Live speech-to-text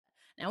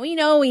Now, we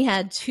know we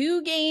had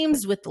 2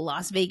 games with the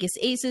Las Vegas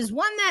Aces,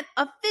 one that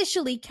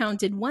officially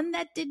counted, one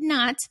that did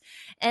not,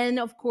 and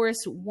of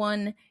course,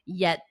 one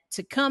yet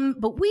to come.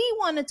 But we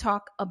want to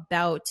talk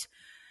about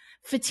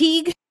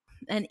fatigue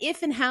and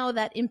if and how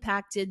that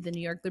impacted the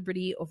New York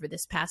Liberty over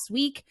this past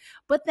week.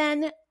 But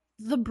then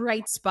the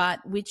bright spot,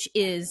 which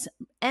is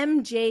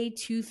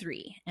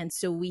MJ23. And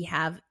so we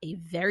have a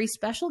very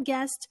special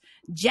guest,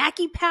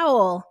 Jackie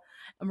Powell,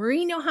 a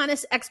Marine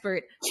Johannes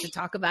expert, to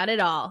talk about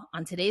it all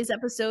on today's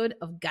episode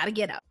of Gotta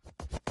Get Up.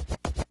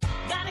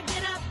 Gotta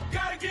get up,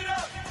 gotta get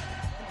up,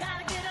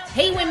 gotta get up.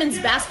 Hey, women's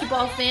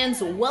basketball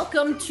fans,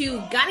 welcome to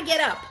Gotta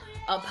Get Up,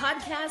 a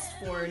podcast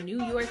for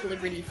New York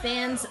Liberty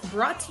fans,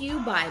 brought to you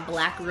by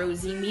Black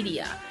Rosie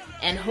Media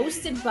and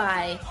hosted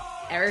by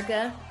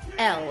Erica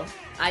L.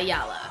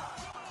 Ayala.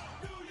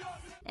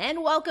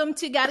 And welcome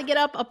to Gotta Get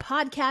Up, a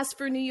podcast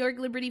for New York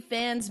Liberty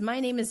fans. My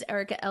name is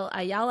Erica L.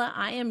 Ayala.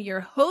 I am your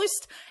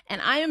host,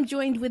 and I am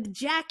joined with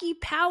Jackie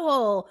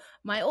Powell,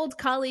 my old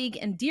colleague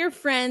and dear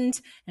friend,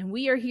 and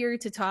we are here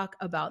to talk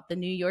about the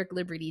New York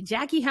Liberty.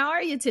 Jackie, how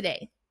are you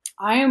today?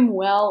 I am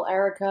well,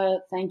 Erica.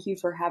 Thank you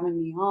for having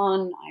me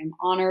on. I'm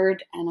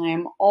honored, and I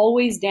am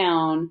always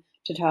down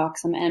to talk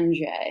some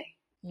MJ.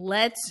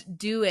 Let's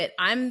do it.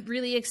 I'm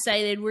really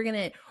excited. We're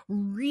going to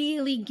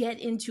really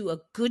get into a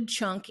good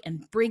chunk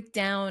and break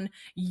down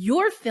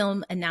your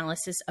film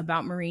analysis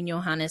about Marine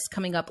Johannes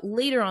coming up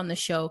later on the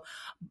show.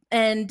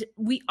 And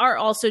we are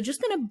also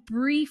just going to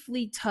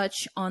briefly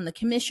touch on the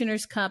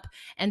Commissioner's Cup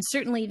and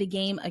certainly the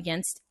game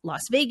against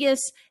Las Vegas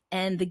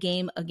and the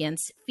game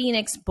against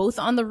Phoenix, both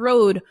on the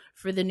road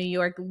for the New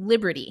York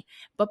Liberty.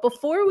 But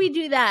before we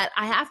do that,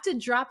 I have to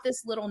drop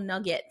this little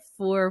nugget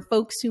for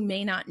folks who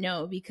may not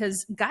know,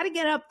 because Gotta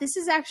Get Up, this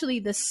is actually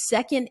the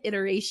second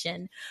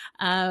iteration.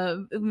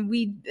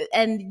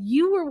 And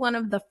you were one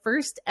of the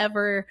first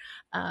ever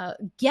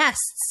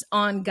guests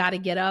on Gotta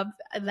Get Up.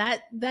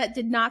 That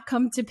did not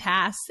come to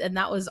pass, and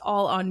that was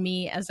all on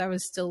me as I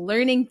was still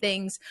learning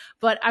things.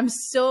 But I'm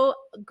so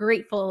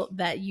grateful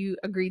that you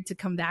agreed to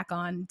come back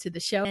on to the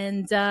show.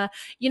 And,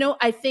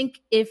 I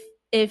think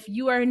if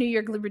you are a New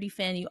York Liberty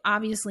fan, you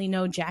obviously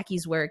know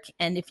Jackie's work.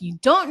 And if you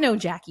don't know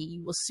Jackie,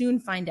 you will soon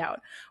find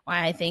out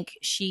why I think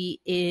she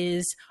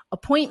is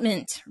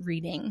appointment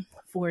reading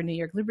for New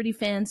York Liberty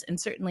fans and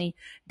certainly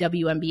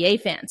WNBA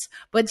fans.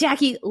 But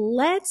Jackie,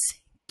 let's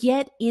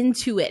get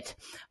into it.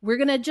 We're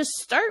going to just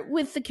start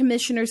with the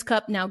Commissioner's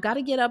Cup. Now,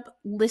 Gotta Get Up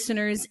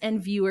listeners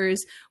and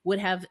viewers would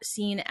have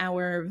seen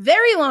our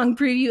very long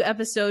preview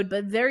episode,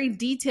 but very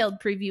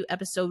detailed preview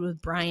episode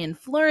with Brian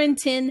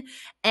Florentin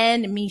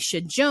and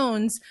Misha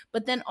Jones.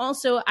 But then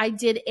also I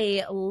did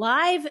a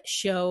live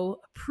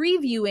show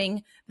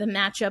previewing the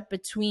matchup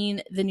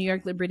between the New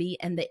York Liberty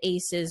and the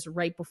Aces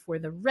right before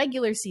the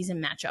regular season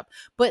matchup.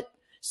 But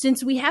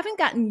since we haven't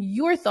gotten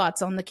your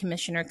thoughts on the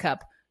Commissioner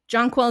Cup,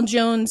 Jonquel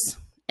Jones,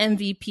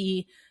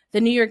 MVP,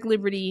 the New York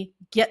Liberty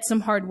get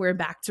some hardware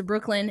back to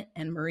Brooklyn,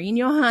 and Marine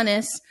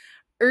Johannes,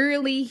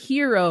 early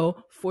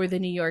hero for the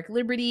New York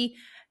Liberty.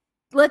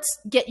 Let's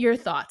get your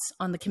thoughts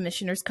on the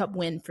Commissioner's Cup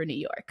win for New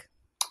York.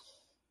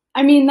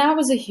 I mean, that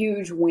was a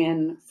huge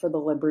win for the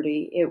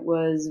Liberty. It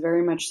was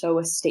very much so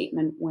a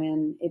statement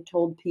win. It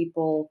told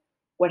people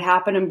what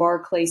happened in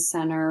Barclays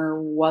Center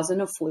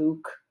wasn't a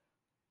fluke.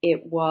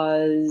 It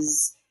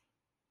was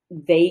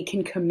they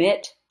can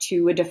commit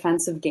to a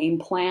defensive game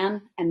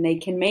plan and they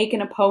can make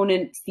an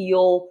opponent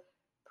feel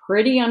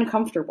pretty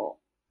uncomfortable.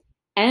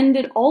 And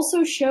it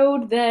also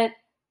showed that,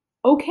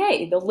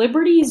 okay, the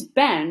Liberty's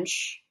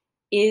bench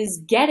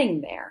is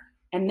getting there.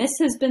 And this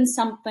has been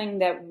something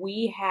that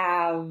we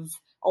have,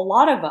 a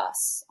lot of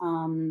us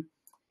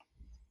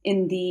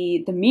in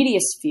the media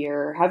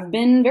sphere have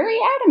been very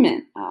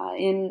adamant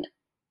in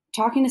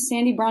talking to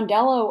Sandy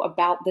Brondello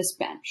about this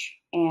bench.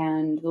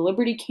 And the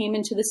Liberty came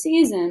into the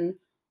season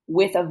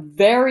with a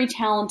very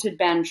talented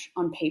bench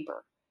on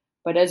paper.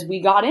 But as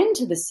we got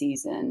into the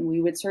season,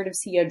 we would sort of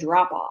see a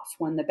drop-off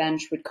when the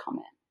bench would come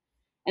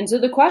in. And so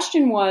the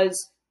question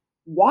was,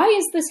 why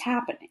is this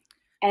happening?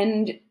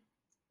 And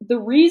the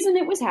reason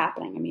it was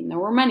happening, I mean, there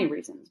were many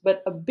reasons,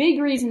 but a big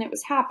reason it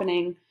was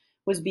happening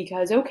was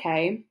because,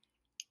 okay,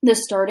 the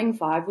starting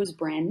five was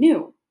brand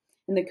new.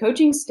 And the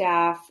coaching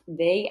staff,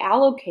 they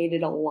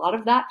allocated a lot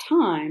of that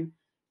time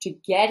to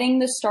getting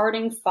the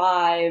starting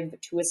five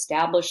to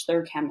establish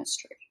their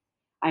chemistry.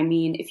 I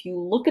mean, if you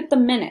look at the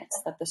minutes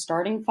that the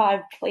starting five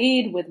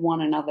played with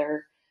one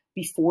another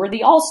before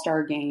the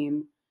All-Star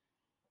game,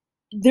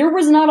 there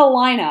was not a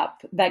lineup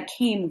that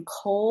came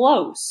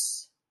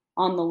close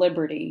on the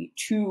Liberty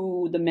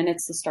to the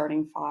minutes the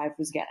starting five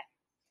was getting.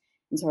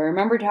 And so I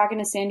remember talking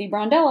to Sandy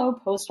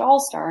Brondello post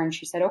All-Star, and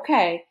she said,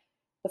 okay,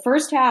 the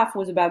first half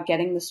was about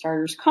getting the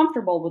starters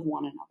comfortable with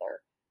one another.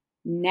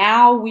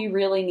 Now we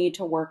really need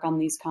to work on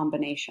these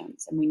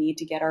combinations, and we need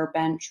to get our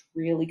bench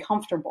really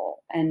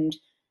comfortable and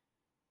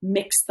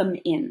mix them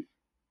in.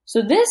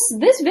 So this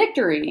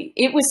victory,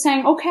 it was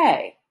saying,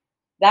 okay,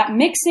 that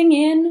mixing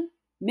in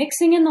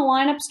the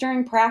lineups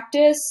during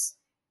practice,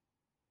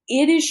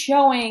 it is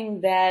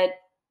showing that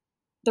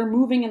they're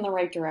moving in the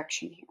right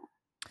direction here.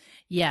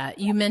 Yeah,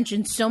 you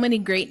mentioned so many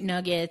great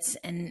nuggets.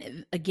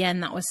 And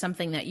again, that was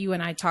something that you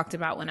and I talked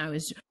about when I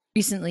was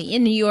recently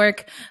in New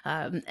York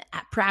at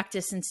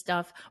practice and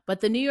stuff.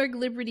 But the New York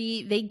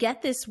Liberty, they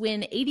get this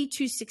win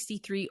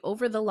 82-63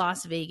 over the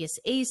Las Vegas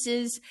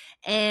Aces.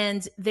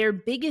 And their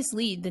biggest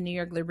lead, the New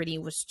York Liberty,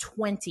 was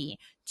 20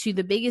 to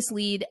the biggest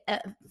lead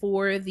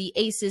for the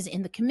Aces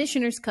in the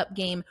Commissioner's Cup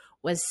game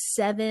was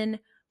 7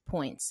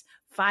 points.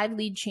 5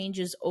 lead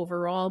changes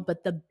overall,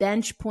 but the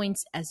bench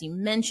points, as you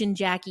mentioned,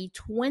 Jackie,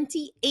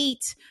 28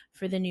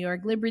 for the New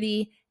York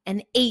Liberty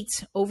and 8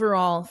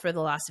 overall for the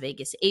Las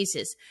Vegas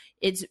Aces.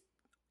 It's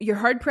You're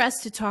hard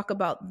pressed to talk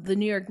about the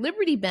New York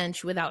Liberty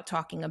bench without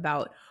talking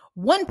about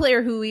one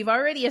player who we've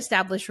already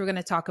established we're going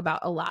to talk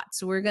about a lot.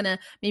 So we're going to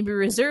maybe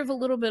reserve a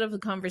little bit of the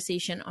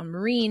conversation on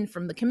Marine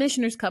from the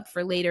Commissioner's Cup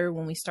for later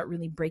when we start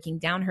really breaking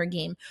down her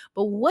game.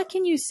 But what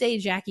can you say,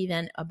 Jackie,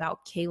 then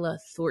about Kayla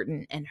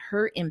Thornton and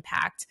her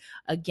impact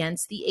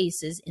against the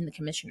Aces in the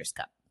Commissioner's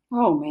Cup?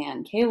 Oh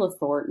man, Kayla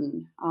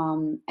Thornton.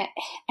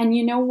 And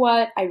you know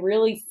what? I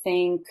really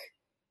think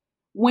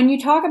when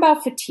you talk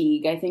about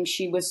fatigue, I think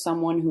she was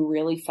someone who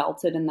really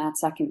felt it in that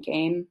second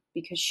game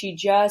because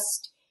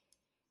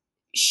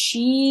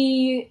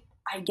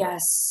I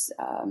guess,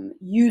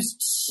 used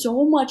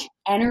so much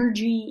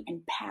energy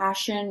and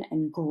passion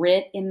and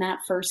grit in that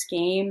first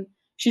game.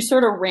 She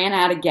sort of ran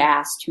out of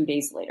gas 2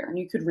 days later, and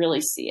you could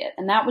really see it.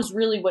 And that was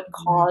really what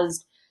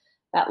caused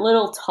that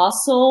little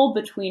tussle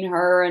between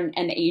her and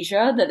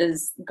Asia that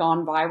has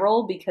gone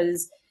viral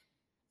because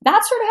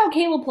that's sort of how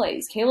Kayla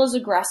plays. Kayla's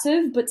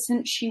aggressive, but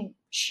since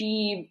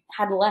she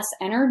had less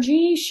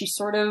energy, she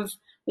sort of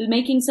was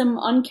making some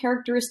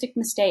uncharacteristic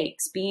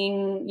mistakes,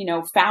 being,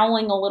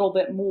 fouling a little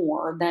bit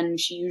more than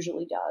she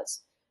usually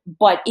does.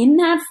 But in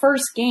that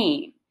first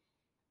game,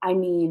 I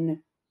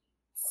mean,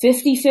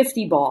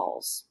 50-50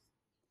 balls.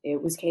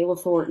 It was Kayla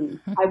Thornton.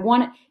 Was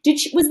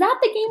that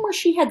the game where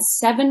she had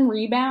 7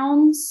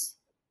 rebounds?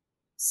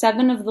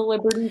 7 of the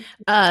Liberty?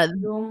 Uh,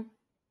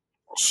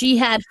 She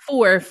had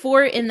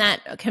four in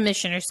that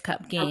Commissioner's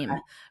Cup game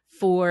Okay.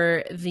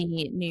 for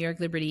the New York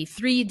Liberty,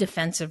 3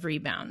 defensive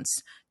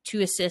rebounds,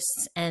 2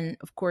 assists, and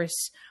of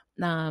course,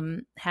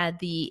 had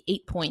the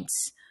 8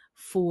 points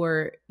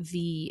for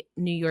the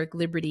New York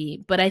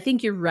Liberty. But I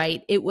think you're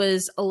right. It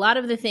was a lot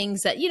of the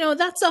things that,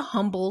 that's a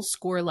humble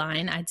score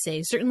line, I'd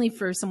say, certainly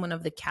for someone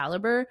of the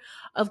caliber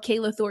of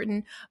Kayla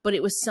Thornton. But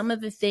it was some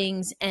of the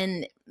things,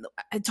 and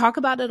I talk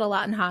about it a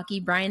lot in hockey.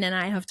 Brian and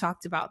I have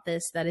talked about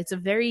this, that it's a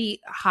very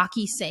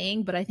hockey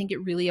saying, but I think it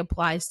really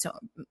applies to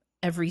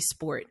every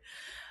sport.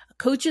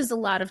 Coaches a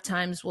lot of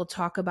times will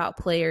talk about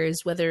players,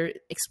 whether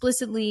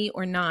explicitly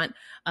or not,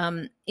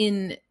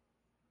 in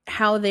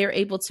how they're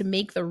able to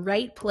make the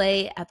right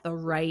play at the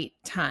right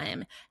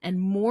time. And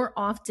more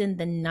often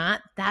than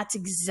not, that's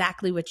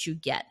exactly what you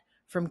get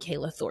from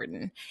Kayla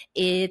Thornton.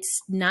 It's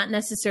not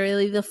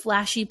necessarily the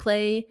flashy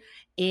play.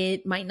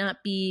 It might not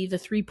be the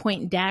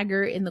 3-point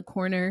dagger in the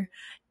corner.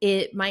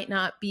 It might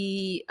not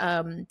be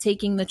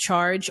taking the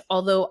charge,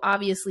 although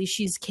obviously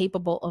she's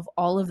capable of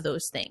all of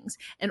those things.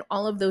 And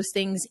all of those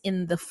things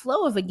in the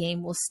flow of a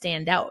game will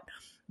stand out.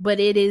 But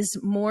it is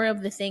more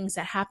of the things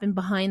that happen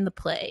behind the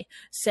play,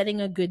 setting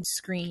a good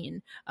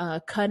screen,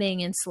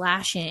 cutting and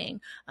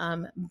slashing,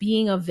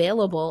 being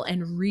available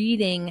and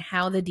reading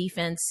how the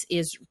defense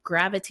is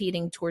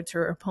gravitating towards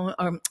her opponent,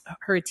 or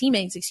her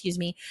teammates, excuse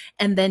me,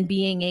 and then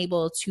being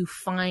able to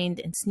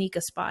find and sneak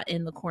a spot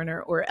in the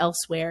corner or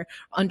elsewhere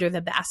under the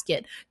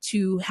basket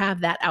to have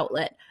that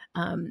outlet,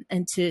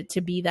 and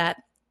to be that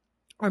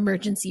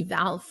emergency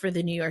valve for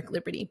the New York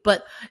Liberty.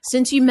 But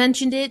since you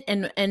mentioned it,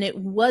 and it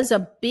was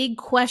a big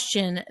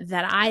question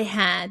that I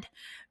had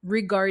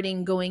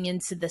regarding going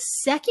into the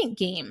second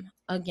game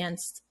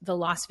against the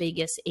Las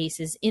Vegas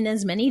Aces in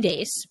as many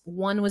days.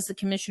 One was the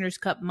Commissioner's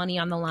Cup, money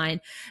on the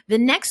line. The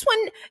next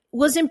one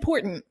was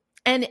important.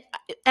 And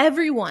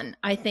everyone,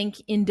 I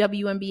think, in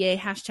WNBA,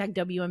 hashtag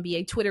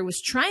WNBA Twitter,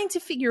 was trying to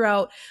figure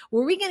out,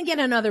 were we going to get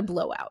another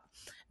blowout?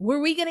 Were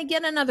we going to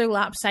get another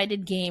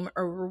lopsided game,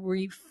 or were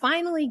we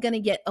finally going to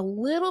get a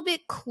little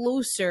bit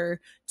closer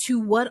to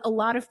what a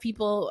lot of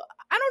people,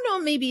 I don't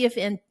know, maybe if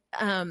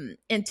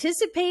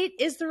anticipate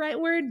is the right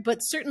word, but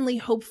certainly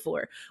hope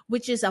for,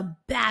 which is a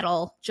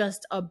battle,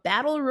 just a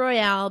battle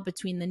royale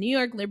between the New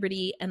York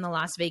Liberty and the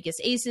Las Vegas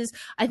Aces.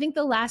 I think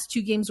the last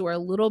 2 games were a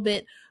little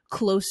bit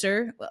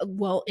closer,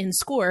 well, in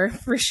score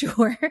for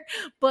sure,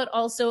 but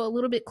also a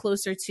little bit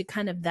closer to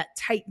kind of that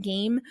tight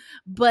game.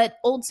 But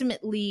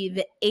ultimately,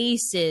 the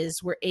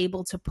Aces were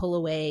able to pull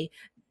away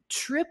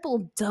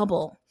triple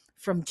double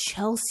from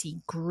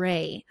Chelsea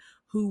Gray,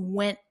 who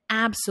went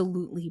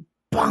absolutely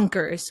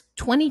bonkers.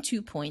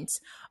 22 points,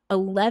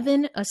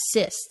 11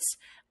 assists,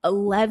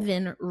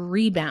 11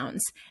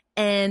 rebounds,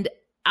 and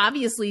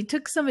obviously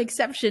took some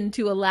exception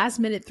to a last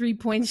minute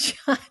 3-point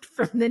shot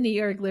from the New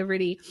York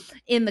Liberty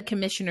in the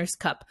Commissioner's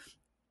Cup.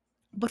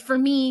 But for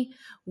me,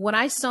 what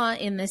I saw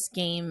in this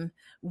game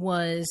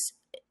was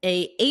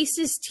a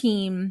Aces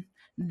team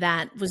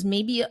that was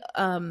maybe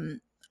a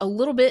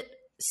little bit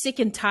sick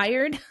and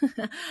tired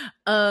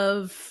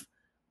of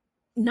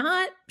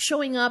not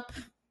showing up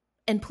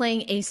and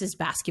playing Aces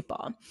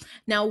basketball.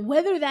 Now,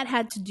 whether that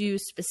had to do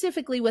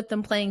specifically with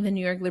them playing the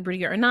New York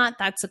Liberty or not,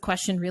 that's a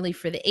question really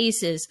for the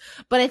Aces.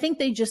 But I think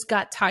they just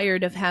got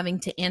tired of having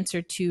to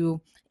answer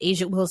to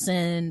Asia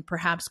Wilson,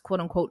 perhaps quote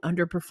unquote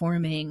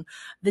underperforming,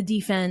 the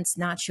defense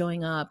not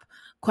showing up,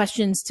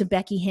 questions to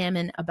Becky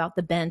Hammon about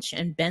the bench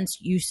and bench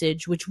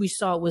usage, which we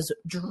saw was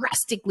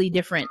drastically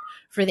different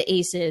for the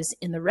Aces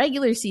in the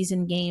regular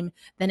season game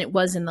than it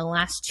was in the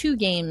last two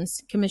games,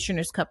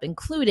 Commissioner's Cup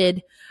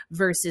included,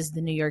 versus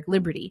the New York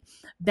Liberty.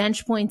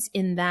 Bench points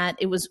in that,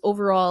 it was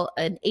overall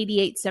an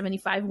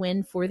 88-75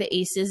 win for the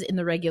Aces in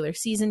the regular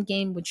season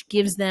game, which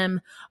gives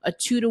them a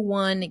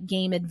 2-1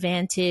 game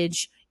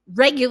advantage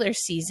regular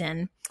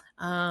season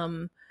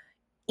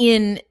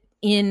in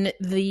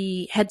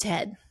the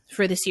head-to-head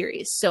for the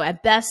series. So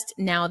at best,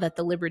 now that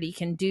the Liberty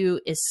can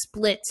do is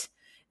split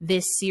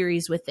this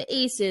series with the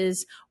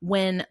Aces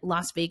when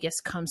Las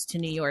Vegas comes to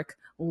New York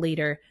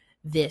later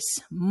this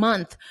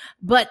month.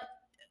 But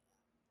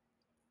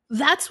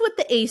that's what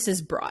the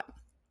Aces brought,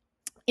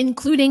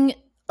 including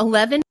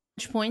 11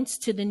 points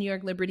to the New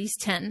York Liberty's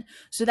 10.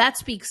 So that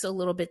speaks a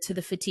little bit to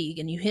the fatigue,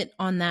 and you hit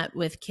on that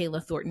with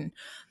Kayla Thornton.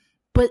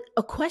 But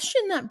a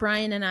question that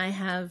Brian and I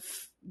have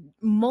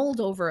mulled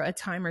over a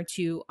time or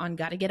two on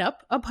Gotta Get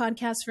Up, a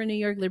podcast for New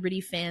York Liberty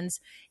fans,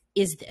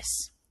 is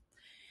this.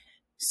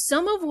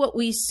 Some of what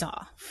we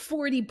saw,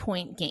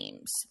 40-point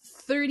games,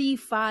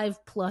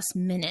 35-plus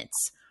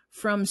minutes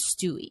from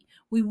Stewie,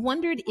 we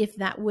wondered if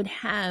that would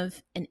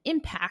have an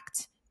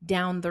impact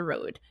down the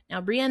road. Now,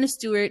 Breanna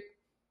Stewart,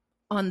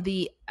 on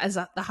the, as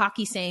the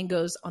hockey saying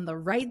goes, on the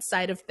right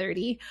side of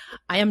 30.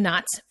 I am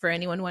not, for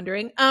anyone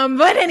wondering.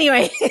 But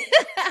anyway,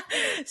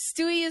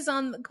 Stewie is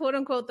on quote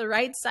unquote the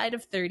right side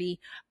of 30.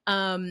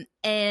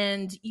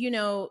 And, you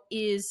know,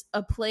 is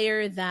a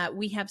player that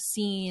we have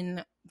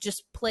seen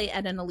just play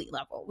at an elite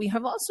level. We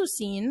have also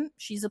seen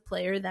she's a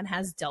player that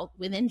has dealt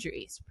with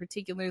injuries,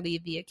 particularly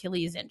the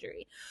Achilles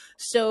injury.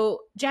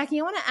 So, Jackie,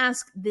 I want to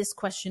ask this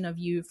question of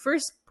you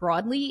first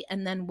broadly,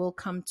 and then we'll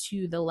come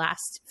to the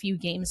last few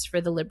games for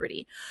the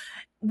Liberty.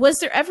 Was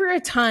there ever a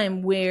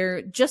time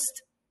where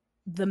just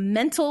the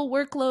mental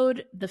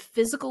workload, the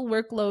physical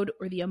workload,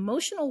 or the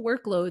emotional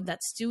workload that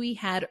Stewie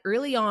had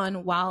early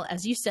on, while,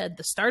 as you said,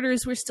 the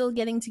starters were still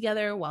getting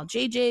together, while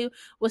JJ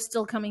was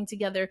still coming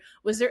together,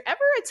 was there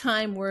ever a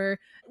time where,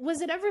 was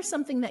it ever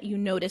something that you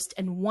noticed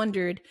and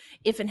wondered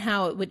if and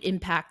how it would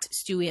impact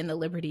Stewie and the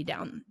Liberty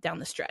down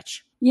the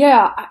stretch?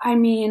 Yeah, I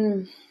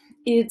mean,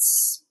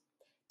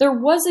 there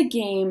was a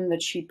game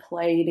that she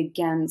played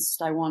against,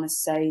 I want to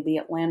say, the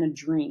Atlanta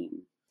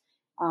Dream.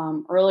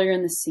 Earlier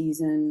in the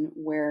season,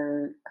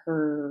 where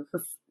her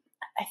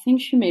I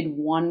think she made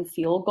one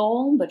field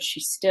goal, but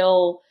she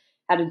still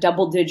had a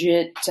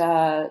double-digit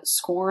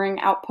scoring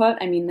output.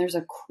 I mean, there's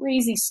a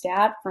crazy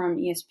stat from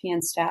ESPN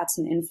Stats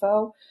and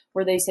Info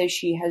where they say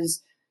she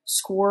has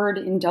scored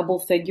in double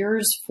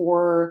figures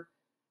for,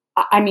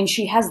 I mean,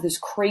 she has this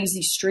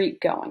crazy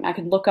streak going. I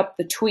could look up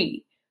the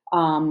tweet,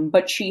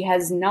 but she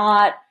has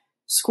not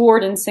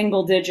scored in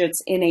single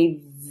digits in a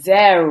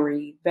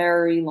very,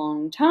 very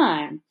long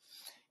time.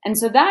 And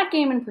so that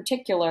game in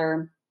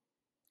particular,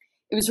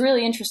 it was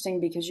really interesting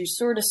because you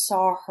sort of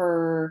saw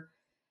her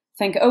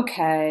think,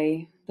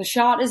 okay, the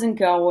shot isn't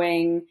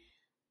going.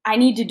 I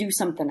need to do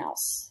something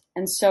else.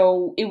 And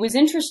so it was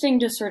interesting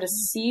to sort of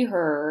see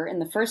her in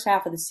the first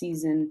half of the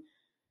season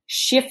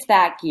shift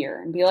that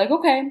gear and be like,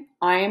 okay,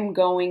 I am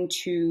going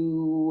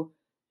to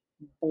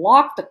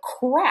block the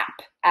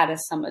crap out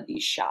of some of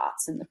these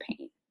shots in the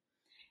paint.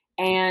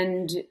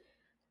 And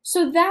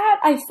so that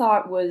I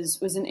thought was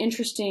an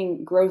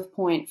interesting growth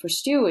point for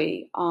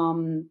Stewie.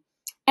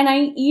 And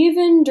I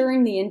even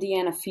during the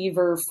Indiana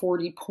Fever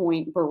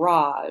 40-point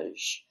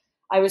barrage,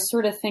 I was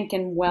sort of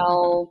thinking,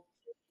 well,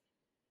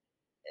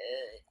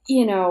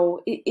 you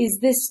know, is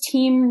this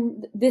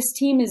team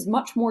is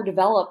much more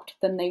developed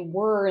than they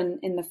were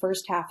in the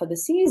first half of the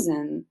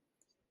season.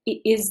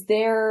 Is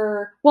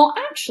there, well,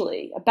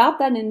 actually, about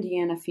that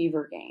Indiana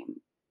Fever game,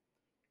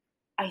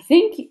 I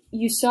think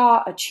you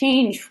saw a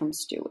change from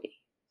Stewie.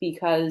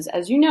 Because,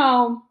 as you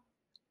know,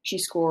 she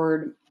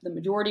scored the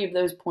majority of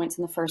those points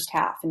in the first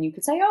half. And you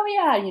could say, oh,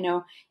 yeah, you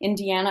know,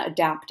 Indiana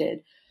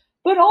adapted.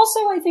 But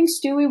also, I think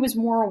Stewie was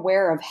more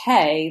aware of,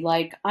 hey,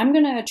 like, I'm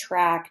going to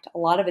attract a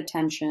lot of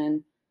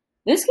attention.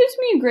 This gives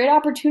me a great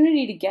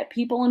opportunity to get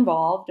people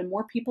involved, and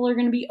more people are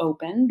going to be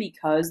open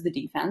because the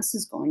defense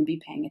is going to be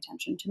paying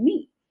attention to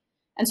me.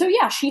 And so,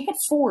 yeah, she hit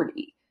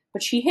 40.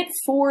 But she hit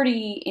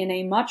 40 in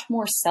a much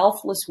more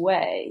selfless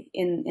way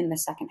in the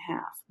second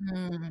half.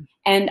 Mm.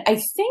 And I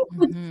think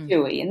with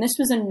Stewie, and this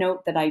was a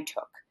note that I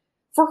took,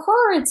 for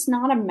her, it's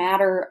not a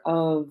matter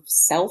of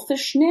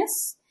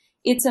selfishness.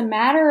 It's a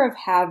matter of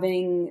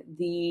having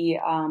the,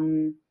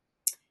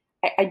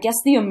 I guess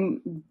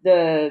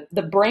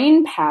the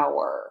brain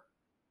power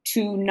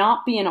to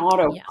not be an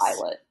autopilot.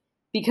 Yes.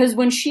 Because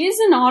when she is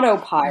an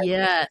autopilot,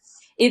 yes,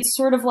 it's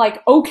sort of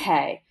like,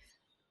 okay,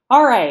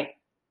 all right,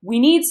 we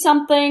need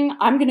something.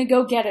 I'm going to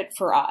go get it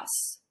for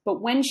us.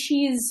 But when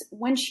she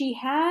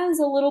has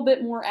a little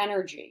bit more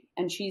energy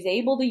and she's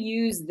able to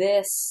use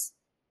this,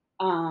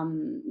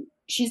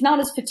 she's not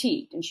as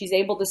fatigued and she's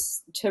able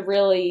to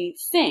really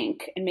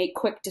think and make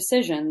quick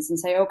decisions and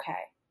say, okay,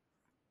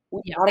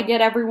 we Yeah, got to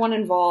get everyone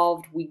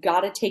involved. We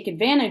got to take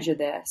advantage of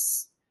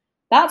this.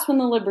 That's when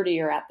the Liberty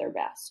are at their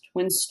best.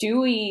 When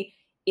Stewie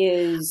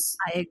is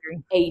I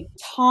agree. a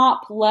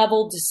top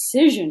level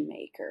decision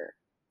maker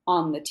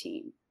on the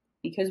team.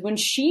 Because when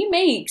she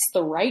makes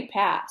the right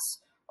pass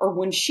or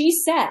when she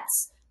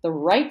sets the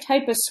right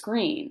type of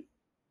screen,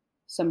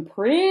 some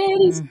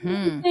pretty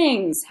scary Hmm.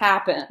 things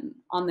happen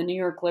on the New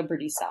York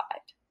Liberty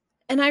side.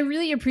 And I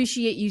really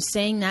appreciate you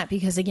saying that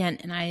because, again,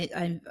 and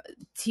I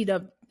teed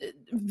up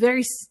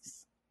very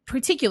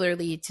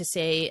particularly to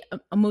say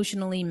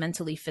emotionally,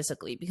 mentally,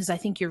 physically, because I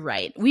think you're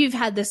right. We've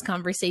had this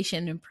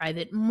conversation in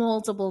private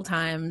multiple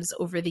times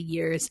over the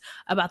years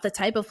about the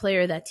type of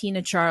player that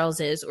Tina Charles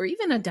is, or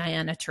even a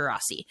Diana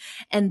Taurasi.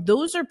 And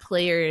those are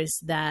players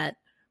that,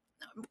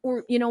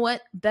 or you know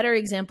what, better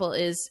example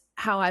is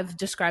how I've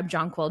described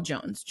Jonquel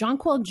Jones.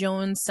 Jonquel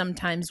Jones,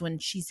 sometimes when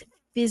she's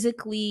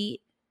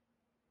physically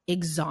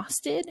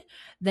exhausted,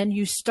 then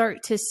you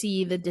start to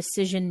see the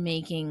decision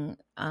making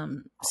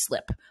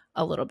slip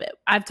a little bit.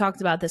 I've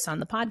talked about this on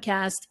the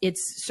podcast.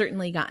 It's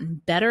certainly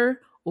gotten better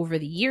over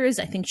the years.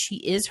 I think she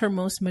is her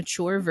most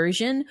mature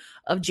version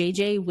of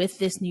JJ with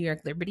this New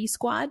York Liberty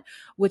squad,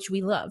 which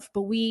we love.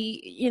 But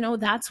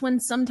that's when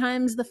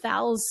sometimes the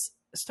fouls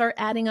start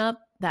adding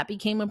up. That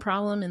became a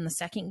problem in the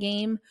second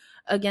game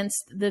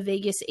against the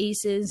Vegas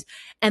Aces.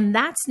 And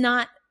that's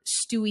not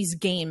Stewie's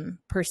game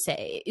per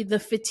se. The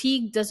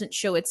fatigue doesn't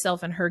show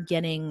itself in her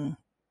getting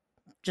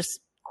just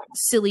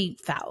silly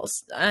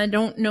fouls. I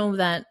don't know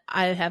that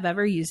I have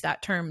ever used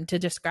that term to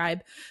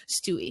describe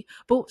Stewie,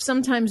 but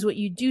sometimes what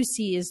you do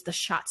see is the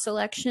shot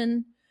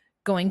selection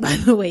going by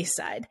the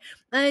wayside.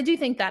 And I do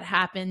think that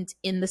happened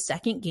in the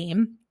second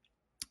game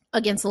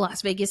against the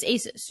Las Vegas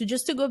Aces. So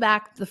just to go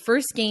back, the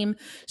first game,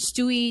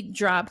 Stewie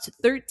dropped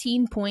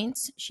 13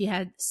 points. She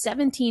had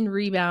 17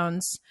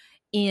 rebounds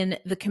in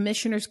the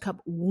Commissioner's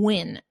Cup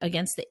win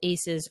against the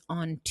Aces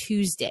on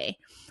Tuesday.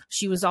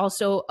 She was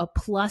also a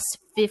plus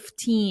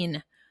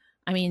 15.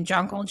 I mean,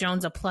 Jonquel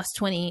Jones, a plus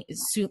 20,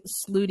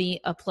 Sluty,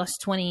 a plus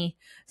 20,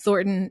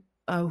 Thornton,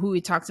 who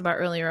we talked about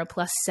earlier, a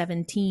plus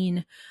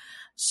 17.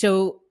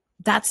 So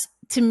that's,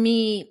 to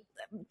me,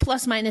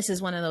 plus minus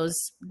is one of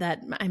those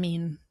that, I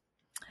mean,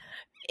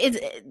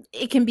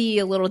 it can be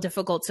a little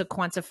difficult to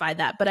quantify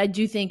that, but I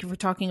do think if we're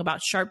talking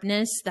about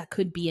sharpness, that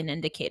could be an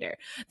indicator.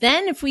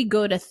 Then if we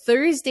go to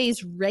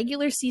Thursday's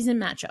regular season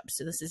matchup,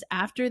 so this is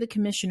after the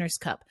Commissioner's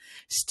Cup,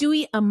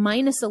 Stewie a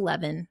minus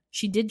 11.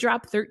 She did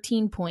drop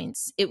 13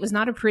 points. It was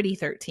not a pretty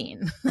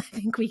 13. I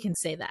think we can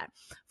say that.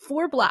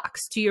 4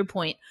 blocks, to your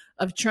point,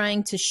 of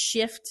trying to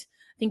shift.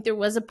 I think there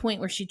was a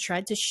point where she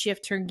tried to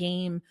shift her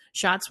game.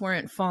 Shots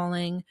weren't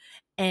falling.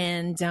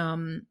 And,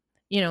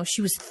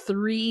 she was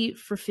 3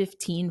 for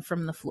 15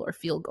 from the floor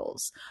field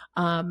goals.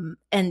 So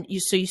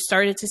you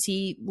started to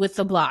see with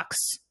the blocks,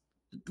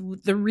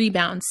 the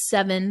rebound,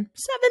 7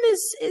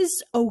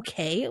 is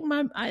okay.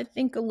 I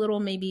think a little,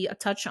 maybe a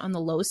touch on the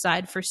low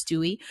side for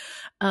Stewie,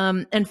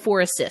 and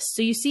 4 assists.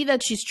 So you see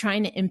that she's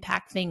trying to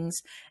impact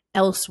things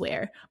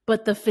elsewhere,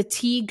 but the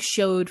fatigue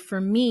showed for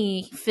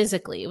me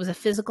physically. It was a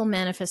physical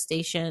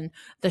manifestation.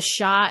 The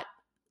shot,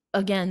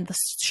 again, the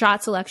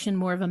shot selection,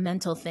 more of a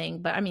mental thing.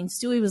 But I mean,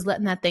 Stewie was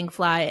letting that thing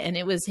fly and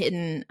it was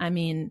hitting, I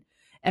mean,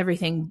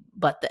 everything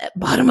but the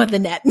bottom of the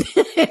net,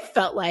 it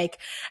felt like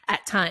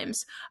at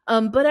times.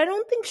 But I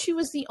don't think she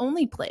was the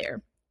only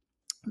player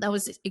that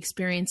was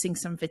experiencing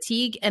some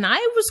fatigue. And I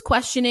was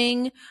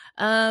questioning,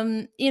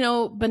 Benajelani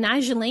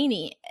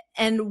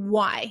and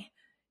why.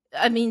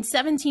 I mean,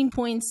 17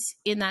 points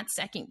in that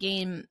second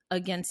game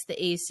against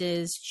the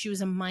Aces. She was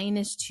a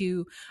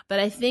 -2, but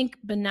I think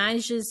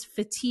Benaje's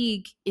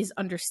fatigue is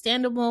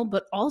understandable,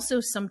 but also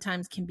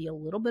sometimes can be a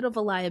little bit of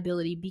a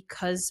liability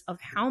because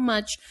of how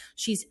much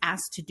she's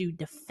asked to do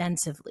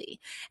defensively.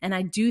 And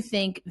I do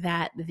think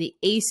that the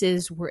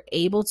Aces were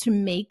able to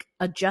make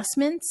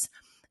adjustments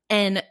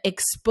and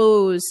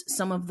expose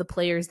some of the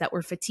players that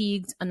were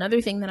fatigued.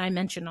 Another thing that I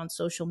mentioned on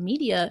social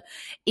media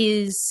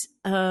is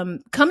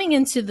coming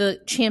into the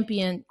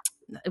champion.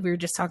 We were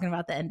just talking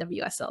about the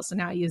NWSL, so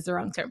now I used the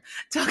wrong term.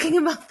 Talking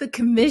about the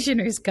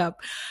Commissioner's Cup.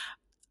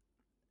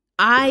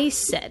 I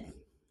said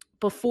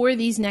before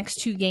these next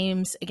 2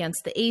 games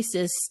against the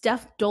Aces,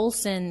 Steph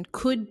Dolson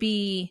could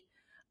be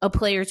a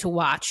player to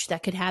watch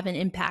that could have an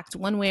impact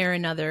one way or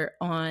another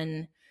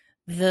on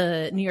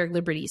the New York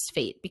Liberty's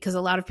fate, because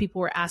a lot of people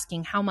were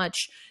asking how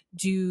much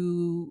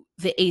do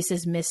the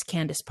Aces miss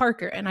Candace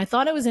Parker? And I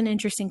thought it was an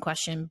interesting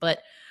question,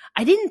 but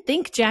I didn't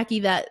think,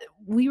 Jackie, that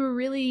we were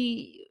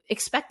really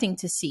expecting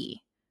to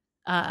see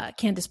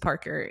Candace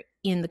Parker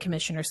in the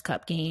Commissioner's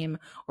Cup game,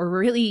 or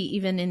really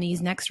even in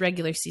these next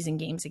regular season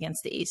games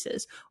against the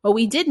Aces. What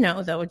we did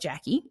know, though,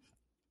 Jackie,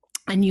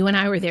 and you and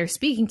I were there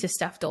speaking to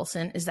Steph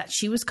Dolson, is that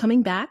she was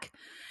coming back.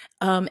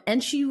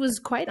 And she was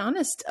quite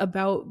honest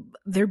about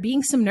there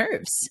being some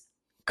nerves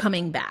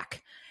coming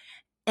back.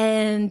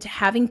 and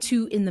having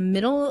to, in the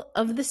middle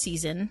of the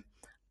season,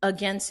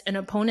 against an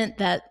opponent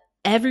that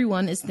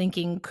everyone is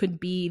thinking could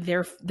be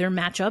their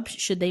matchup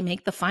should they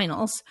make the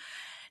finals,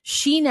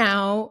 she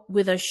now,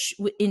 with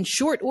in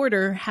short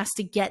order, has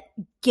to get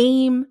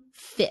game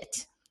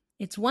fit.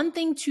 It's one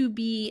thing to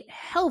be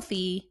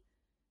healthy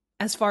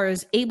as far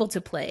as able to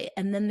play,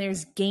 and then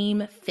there's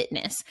game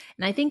fitness.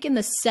 And I think in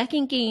the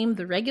second game,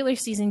 the regular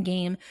season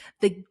game,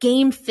 the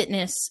game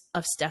fitness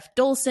of Steph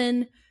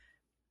Dolson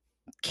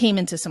came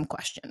into some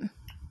question.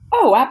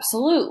 Oh,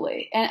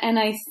 absolutely. And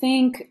I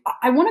think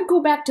I want to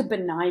go back to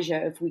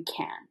Benijah if we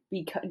can,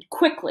 because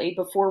quickly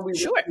before we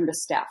Sure. return to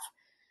Steph.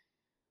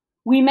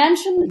 We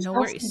mentioned the No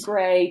Chelsea worries.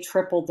 Gray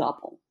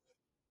triple-double.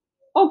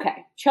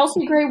 Okay,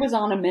 Chelsea Gray was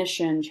on a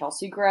mission.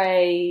 Chelsea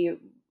Gray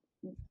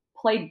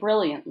played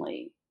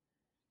brilliantly.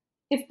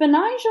 If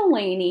Benijah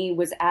Laney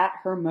was at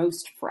her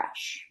most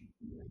fresh,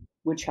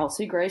 would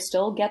Chelsea Gray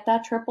still get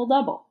that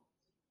triple-double?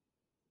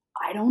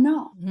 I don't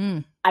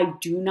know. I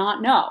do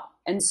not know.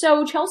 And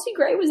so Chelsea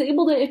Gray was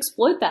able to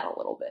exploit that a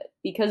little bit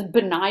because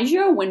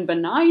Benijah, when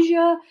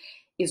Benijah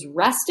is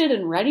rested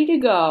and ready to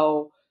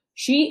go,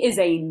 she is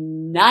a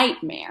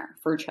nightmare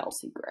for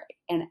Chelsea Gray,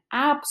 an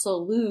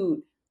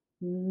absolute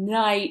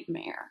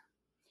nightmare.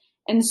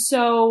 And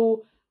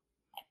so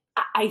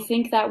I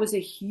think that was a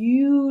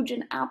huge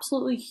and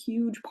absolutely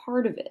huge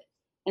part of it.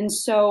 And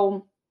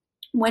so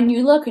when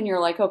you look and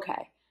you're like,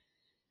 okay,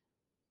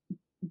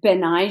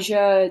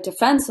 Benijah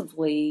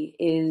defensively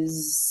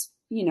is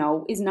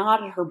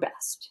not at her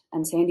best.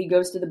 And Sandy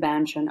goes to the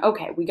bench and,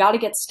 okay, we got to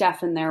get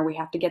Steph in there. We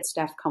have to get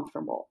Steph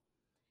comfortable.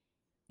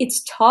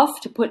 It's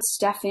tough to put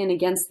Steph in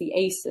against the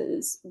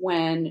Aces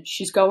when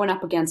she's going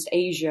up against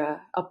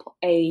Asia,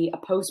 a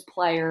post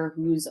player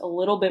who's a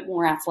little bit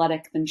more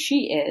athletic than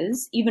she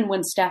is, even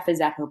when Steph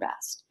is at her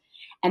best.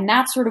 And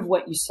that's sort of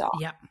what you saw.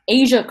 Yep.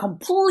 Asia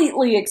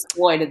completely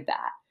exploited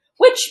that,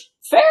 which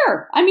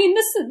fair. I mean,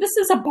 this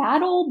is a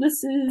battle.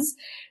 This is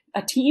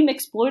a team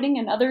exploiting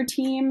another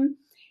team.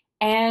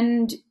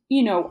 And,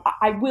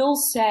 I will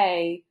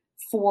say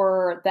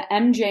for the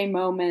MJ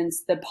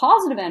moments, the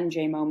positive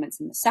MJ moments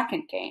in the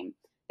second game,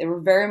 they were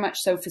very much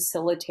so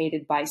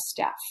facilitated by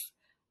Steph.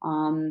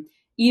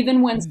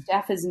 Even when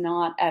Steph is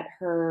not at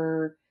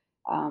her,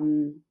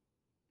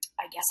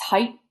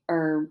 height,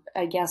 or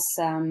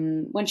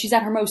when she's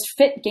at her most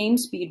fit game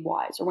speed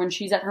wise, or when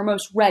she's at her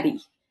most ready.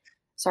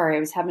 Sorry, I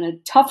was having a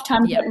tough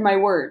time getting my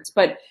words,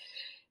 but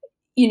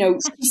she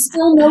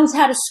still knows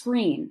how to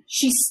screen.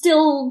 She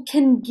still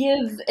can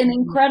give an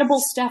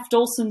incredible Steph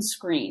Dolson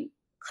screen.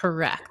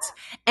 Correct.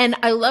 And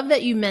I love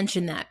that you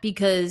mentioned that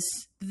because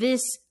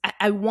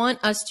I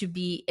want us to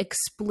be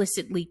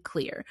explicitly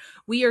clear.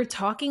 We are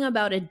talking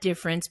about a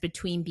difference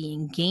between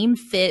being game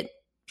fit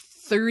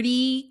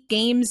 30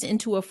 games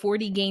into a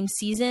 40-game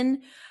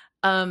season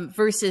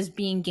versus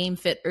being game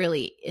fit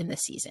early in the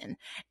season.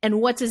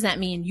 And what does that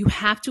mean? You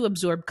have to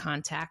absorb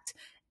contact.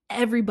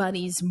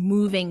 Everybody's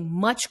moving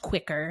much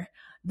quicker.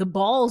 The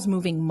ball's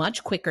moving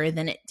much quicker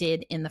than it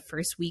did in the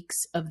first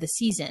weeks of the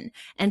season.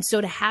 And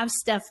so to have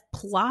Steph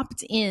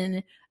plopped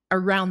in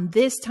around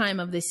this time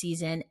of the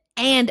season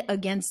and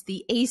against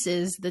the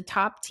Aces, the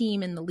top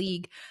team in the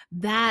league,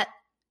 that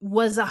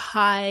was a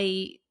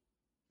high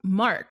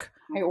mark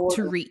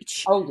to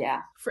reach. Oh,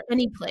 yeah. For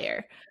any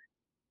player.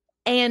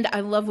 And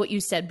I love what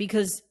you said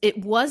because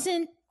it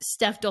wasn't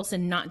Steph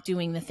Dolson not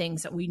doing the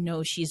things that we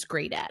know she's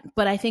great at.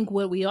 But I think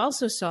what we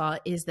also saw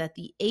is that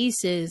the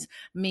Aces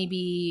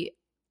maybe,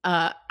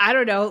 I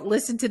don't know,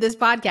 listen to this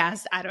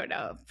podcast. I don't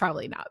know,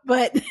 probably not.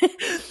 But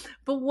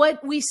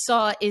what we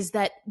saw is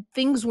that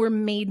things were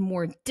made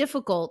more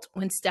difficult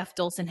when Steph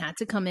Dolson had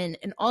to come in.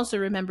 And also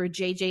remember,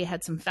 JJ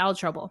had some foul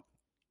trouble.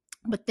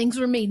 But things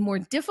were made more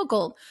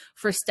difficult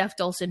for Steph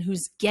Dolson,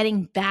 who's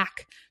getting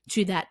back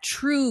to that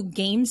true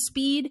game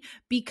speed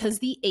because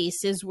the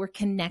Aces were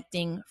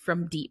connecting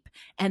from deep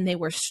and they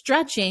were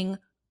stretching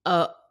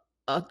a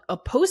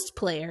post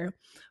player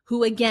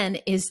who, again,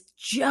 is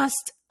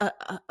just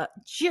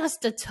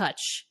a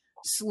touch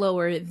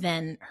slower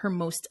than her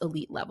most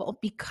elite level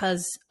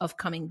because of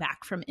coming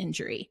back from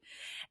injury.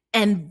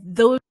 And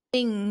those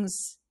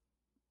things,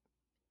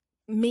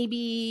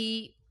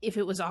 maybe if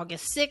it was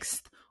August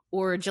 6th,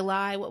 or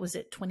July, what was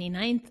it,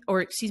 29th? Or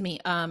excuse me,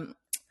 June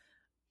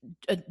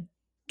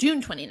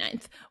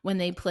 29th when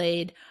they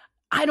played.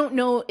 I don't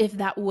know if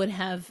that would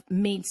have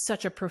made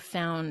such a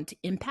profound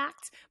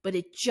impact, but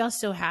it just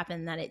so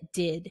happened that it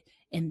did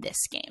in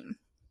this game.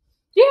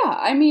 Yeah,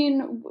 I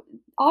mean,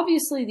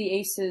 obviously the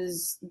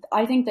Aces,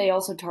 I think they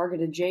also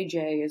targeted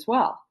JJ as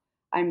well.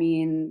 I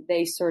mean,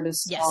 they sort of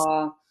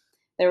saw,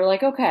 they were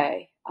like,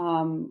 okay,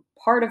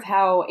 part of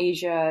how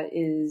Asia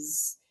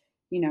is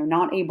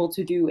not able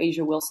to do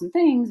Asia Wilson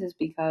things is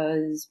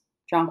because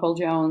Jonquel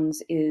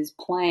Jones is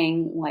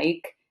playing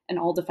like an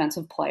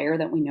all-defensive player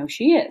that we know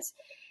she is.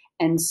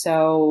 And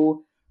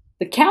so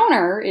the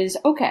counter is,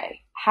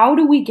 okay, how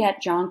do we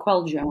get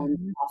Jonquel Jones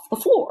off the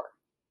floor?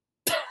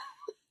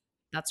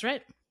 That's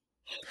right.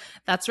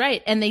 That's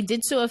right. And they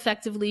did so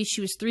effectively.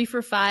 She was 3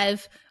 for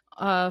 5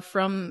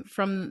 from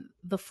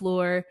the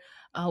floor.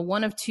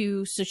 one of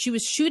two. So she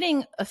was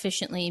shooting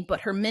efficiently,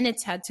 but her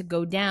minutes had to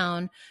go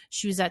down.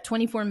 She was at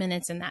 24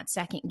 minutes in that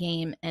second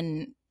game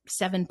and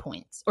 7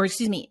 points, or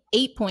excuse me,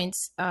 8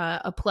 points,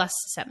 a plus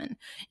 7,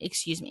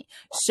 excuse me.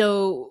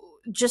 So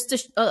just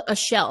a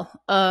shell,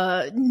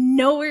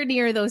 nowhere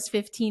near those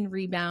 15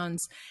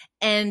 rebounds.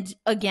 And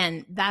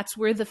again, that's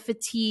where the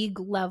fatigue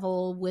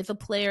level with a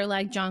player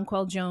like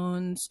Jonquel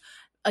Jones,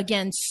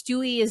 again,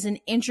 Stewie is an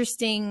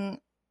interesting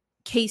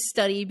case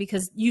study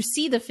because you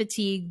see the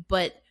fatigue,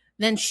 but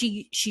then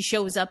she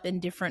shows up in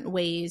different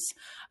ways.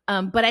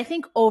 But I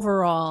think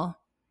overall,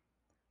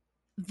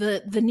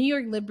 the New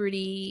York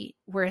Liberty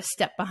were a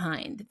step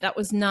behind. That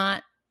was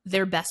not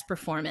their best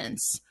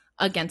performance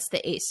against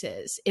the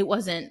Aces. It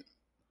wasn't,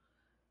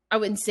 I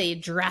wouldn't say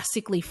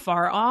drastically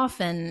far off.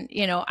 And,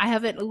 you know, I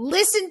haven't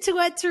listened to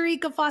what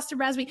Tarika Foster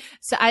Brasby.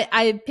 So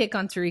I pick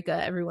on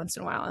Tarika every once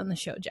in a while on the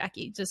show,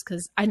 Jackie, just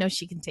because I know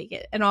she can take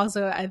it. And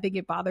also I think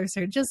it bothers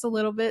her just a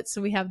little bit.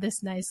 So we have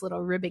this nice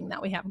little ribbing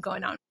that we have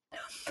going on.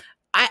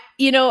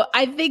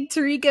 I think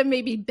Tarika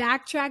maybe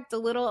backtracked a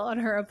little on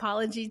her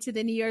apology to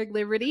the New York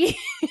Liberty,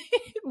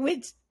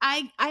 which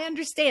I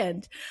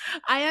understand.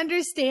 I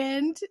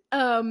understand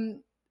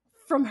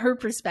from her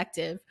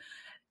perspective.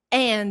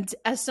 And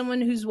as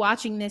someone who's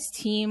watching this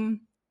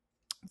team,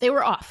 they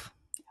were off.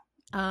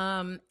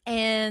 And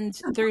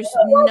there's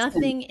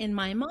nothing in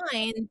my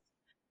mind.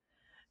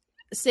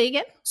 Say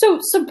again? So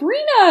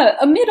Sabrina,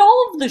 amid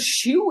all of the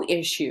shoe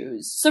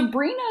issues,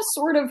 Sabrina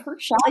sort of, her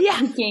shot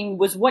making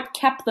was what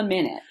kept them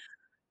in it.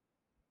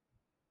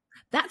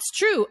 That's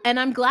true. And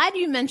I'm glad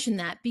you mentioned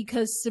that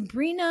because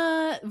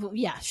Sabrina,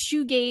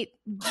 Shoegate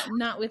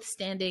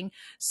notwithstanding,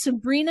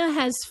 Sabrina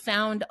has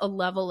found a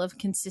level of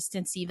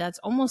consistency that's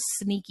almost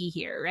sneaky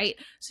here, right?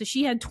 So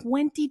she had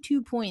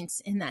 22 points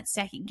in that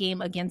second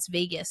game against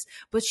Vegas,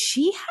 but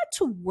she had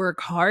to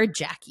work hard,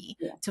 Jackie,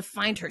 to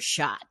find her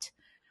shot.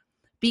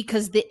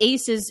 Because the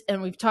Aces,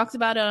 and we've talked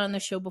about it on the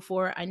show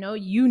before, I know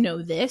you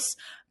know this,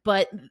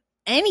 but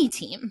any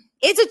team,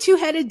 it's a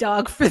two-headed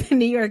dog for the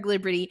New York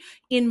Liberty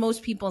in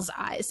most people's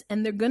eyes.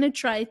 And they're going to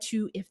try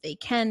to, if they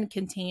can,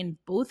 contain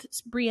both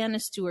Breanna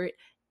Stewart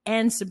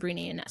and Sabrina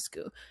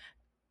Ionescu.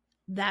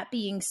 That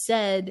being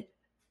said,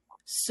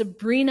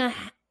 Sabrina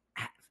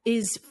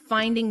is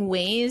finding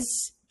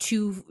ways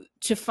to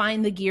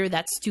find the gear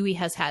that Stewie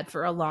has had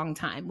for a long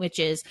time, which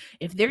is,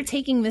 if they're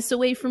taking this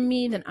away from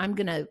me, then I'm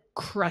going to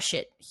crush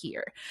it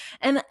here.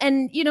 And,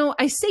 you know,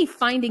 I say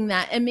finding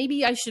that, and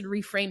maybe I should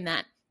reframe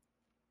that.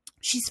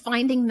 She's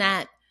finding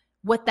that,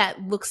 what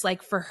that looks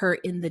like for her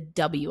in the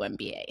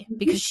WNBA,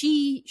 because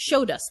she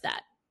showed us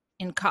that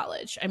in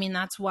college. I mean,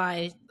 that's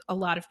why a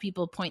lot of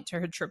people point to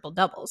her triple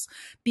doubles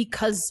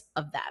because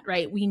of that,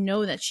 right? We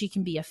know that she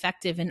can be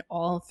effective in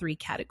all three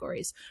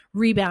categories: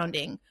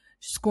 rebounding,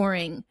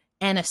 scoring,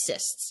 and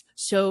assists.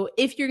 So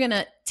if you're going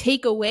to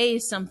take away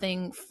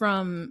something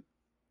from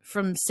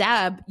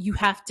Sab, you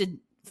have to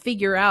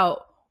figure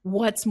out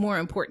what's more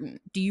important.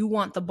 Do you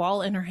want the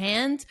ball in her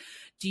hand?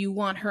 Do you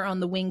want her on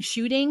the wing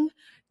shooting?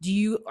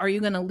 Are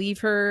you going to leave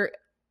her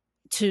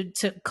to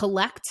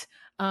collect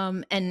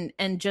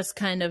and just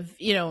kind of,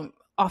 you know,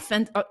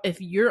 offense? If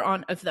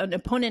an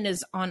opponent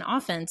is on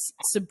offense,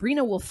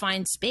 Sabrina will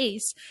find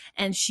space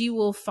and she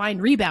will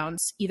find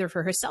rebounds either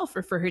for herself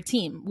or for her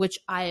team, which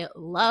I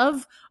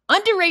love.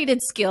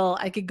 Underrated skill.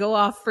 I could go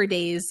off for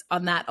days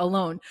on that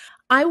alone.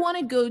 I want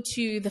to go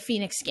to the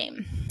Phoenix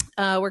game.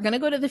 We're going to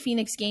go to the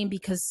Phoenix game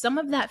because some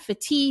of that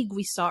fatigue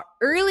we saw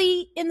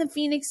early in the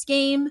Phoenix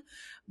game,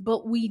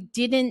 but we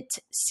didn't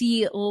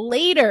see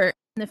later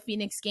in the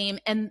Phoenix game.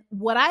 And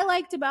what I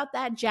liked about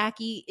that,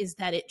 Jackie, is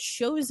that it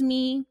shows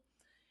me,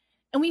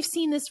 and we've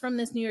seen this from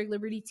this New York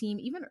Liberty team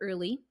even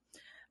early,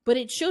 but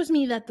it shows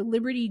me that the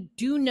Liberty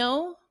do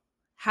know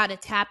how to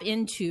tap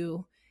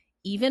into,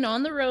 even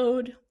on the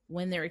road,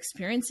 when they're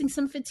experiencing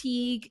some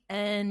fatigue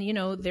and, you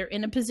know, they're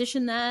in a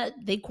position that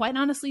they quite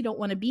honestly don't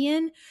want to be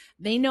in.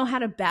 They know how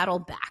to battle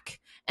back.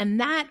 And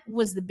that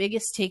was the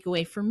biggest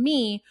takeaway for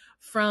me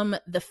from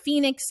the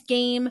Phoenix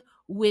game,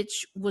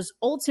 which was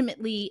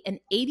ultimately an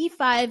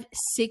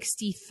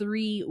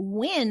 85-63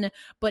 win.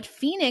 But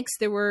Phoenix,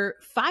 there were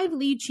 5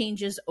 lead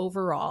changes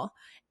overall.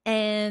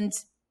 And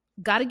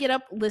Got to Get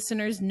Up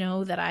listeners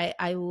know that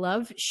I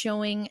love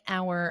showing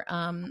our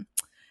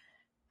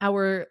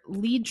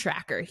lead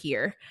tracker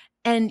here.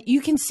 And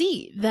you can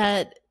see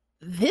that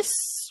this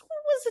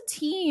was a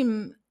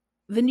team,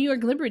 the New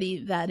York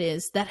Liberty, that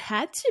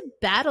had to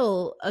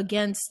battle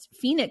against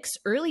Phoenix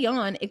early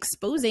on,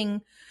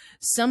 exposing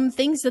some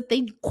things that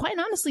they quite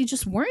honestly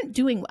just weren't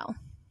doing well.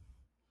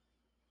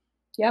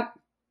 Yep,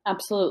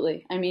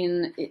 absolutely. I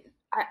mean,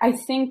 I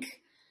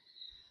think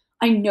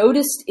I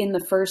noticed in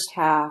the first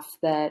half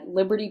that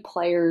Liberty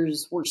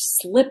players were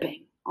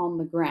slipping on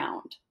the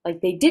ground.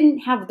 Like, they didn't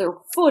have their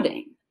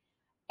footing.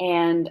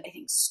 And I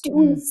think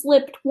Stewie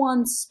slipped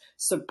once,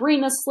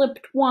 Sabrina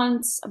slipped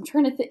once. I'm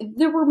trying to think.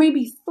 There were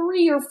maybe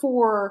 3 or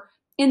 4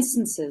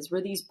 instances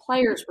where these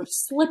players were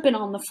slipping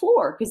on the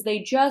floor because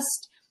they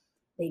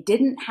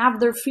didn't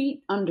have their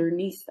feet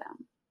underneath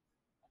them.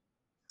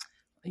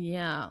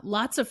 Yeah,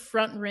 lots of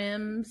front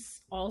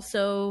rims,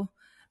 also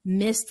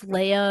missed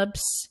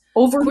layups.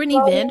 Overthrow. Courtney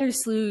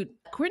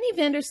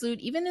Vandersloot,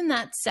 even in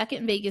that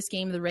second Vegas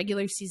game, the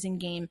regular season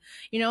game,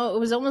 it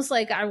was almost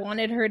like I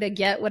wanted her to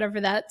get whatever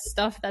that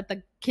stuff that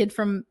the kid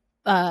from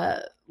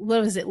what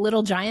was it,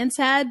 Little Giants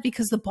had,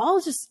 because the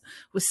ball just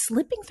was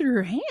slipping through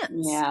her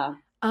hands. Yeah.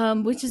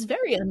 Which is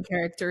very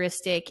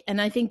uncharacteristic,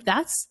 and I think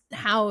that's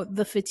how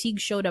the fatigue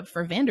showed up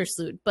for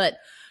Vandersloot. But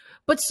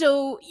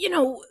so,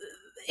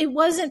 it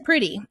wasn't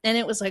pretty. And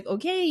it was like,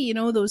 okay,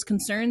 those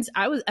concerns,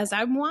 as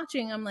I'm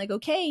watching, I'm like,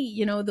 okay,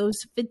 those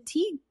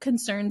fatigue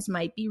concerns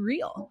might be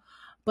real.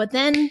 But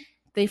then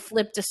they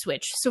flipped a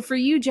switch. So for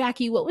you,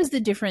 Jackie, what was the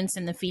difference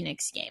in the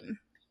Phoenix game?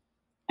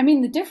 I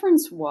mean, the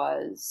difference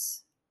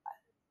was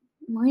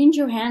Maureen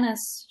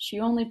Johannes, she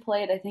only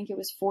played, I think it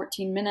was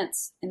 14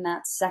 minutes in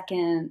that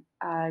second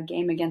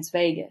game against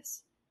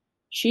Vegas.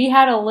 She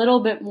had a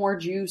little bit more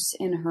juice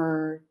in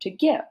her to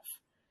give.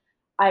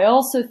 I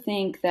also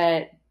think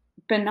that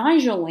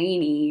Benijah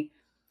Laney,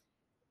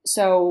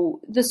 so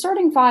the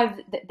starting five,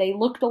 they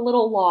looked a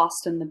little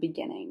lost in the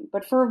beginning,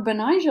 but for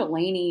Benijah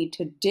Laney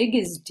to dig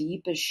as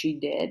deep as she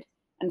did,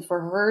 and for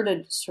her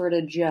to sort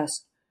of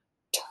just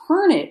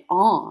turn it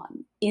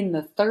on in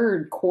the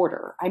third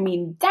quarter, I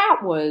mean, I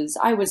was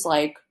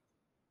like,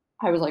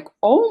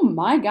 oh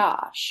my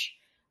gosh.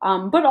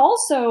 But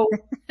also,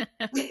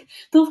 the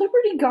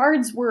Liberty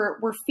guards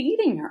were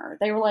feeding her.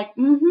 They were like,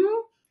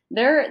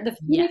 the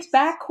Phoenix Yes.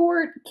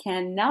 backcourt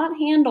cannot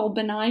handle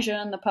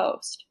Benijah in the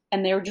post.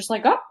 And they were just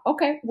like, oh,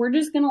 okay, we're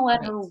just going to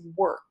let Right. her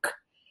work.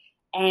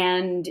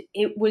 And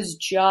it was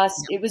a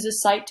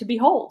sight to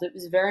behold. It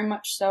was very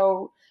much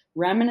so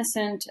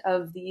reminiscent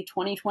of the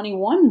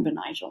 2021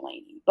 Benijah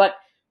Laney. But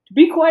to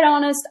be quite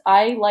honest,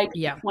 I like the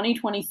Yeah.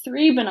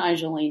 2023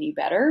 Benijah Laney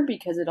better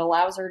because it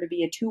allows her to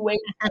be a two-way.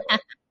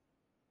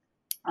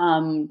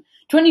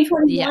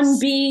 2021 Yes.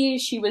 B,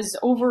 she was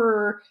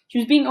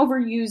being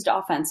overused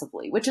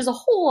offensively, which is a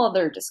whole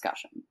other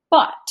discussion.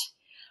 But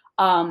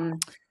um,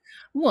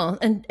 Well,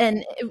 and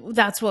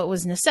that's what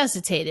was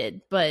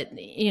necessitated. But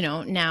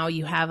now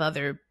you have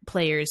other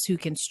players who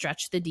can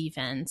stretch the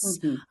defense,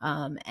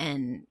 mhm.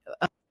 and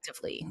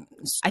effectively,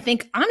 I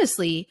think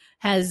honestly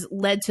has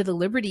led to the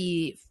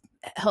Liberty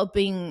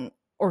helping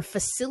or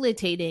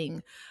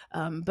facilitating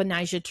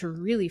Benijah to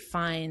really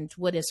find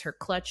what is her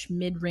clutch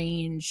mid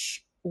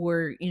range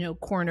or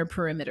corner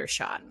perimeter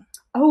shot.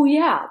 Oh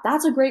yeah,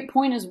 that's a great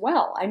point as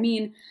well. I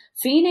mean,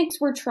 Phoenix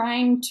were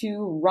trying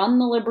to run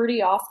the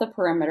Liberty off the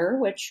perimeter,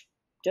 which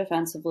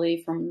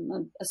defensively,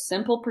 from a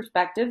simple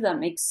perspective, that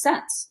makes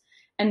sense.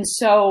 And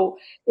so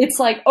it's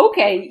like,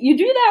 okay, you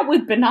do that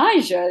with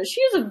Benijah.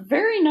 She has a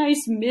very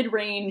nice mid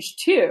range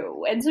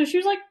too. And so she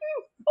was like,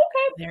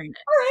 okay, Very all nice.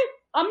 right,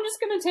 I'm just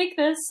going to take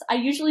this. I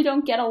usually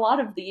don't get a lot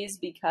of these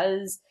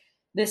because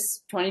this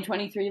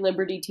 2023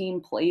 Liberty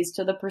team plays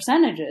to the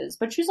percentages.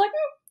 But she's like,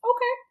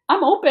 okay,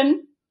 I'm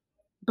open.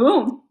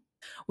 Boom.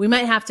 We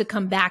might have to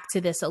come back to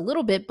this a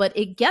little bit, but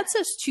it gets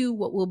us to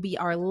what will be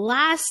our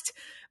last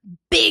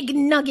big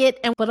nugget.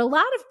 And but a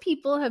lot of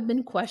people have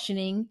been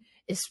questioning,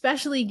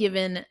 especially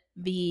given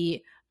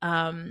the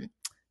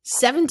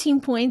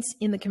 17 points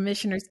in the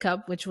Commissioner's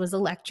Cup, which was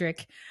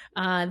electric.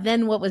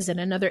 Then what was it?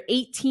 Another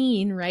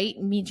 18, right?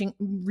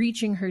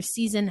 Reaching her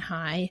season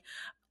high,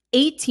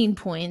 18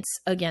 points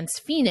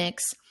against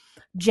Phoenix.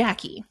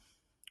 Jackie,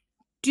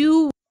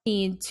 do we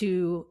need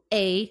to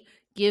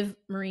give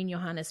Maureen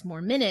Johannes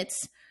more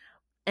minutes?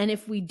 And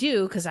if we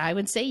do, because I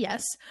would say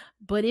yes,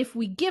 but if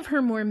we give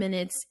her more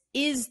minutes,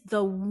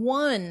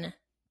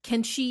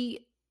 can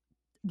she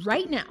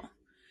right now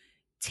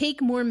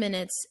take more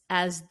minutes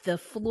as the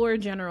floor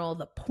general,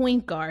 the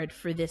point guard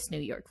for this New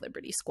York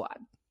Liberty squad?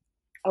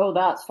 Oh,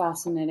 that's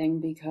fascinating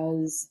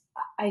because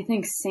I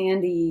think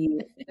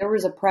there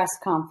was a press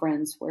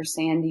conference where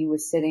Sandy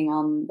was sitting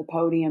on the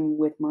podium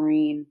with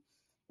Maureen,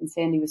 and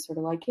Sandy was sort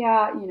of like,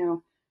 yeah,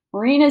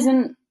 Maureen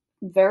isn't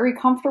very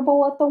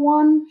comfortable at the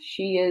one.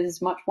 She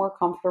is much more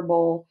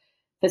comfortable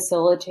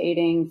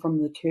facilitating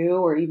from the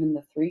two or even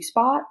the three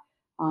spot.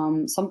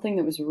 Something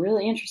that was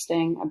really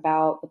interesting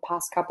about the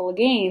past couple of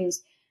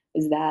games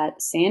is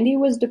that Sandy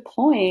was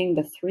deploying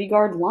the three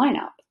guard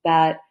lineup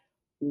that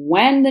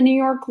when the New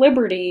York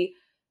Liberty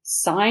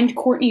signed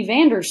Courtney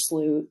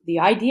Vandersloot, the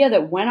idea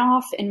that went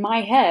off in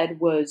my head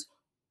was,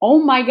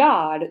 oh my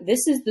God,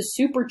 this is the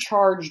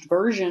supercharged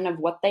version of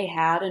what they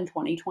had in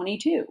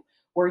 2022,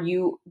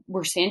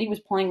 where Sandy was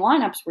playing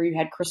lineups where you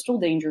had Crystal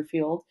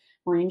Dangerfield,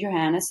 Maureen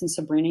Johannes, and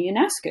Sabrina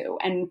Ionescu.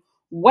 And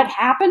what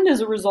happened as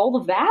a result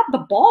of that?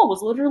 The ball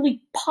was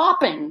literally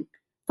popping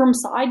from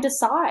side to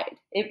side.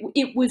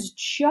 It was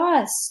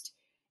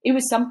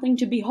something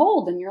to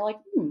behold. And you're like,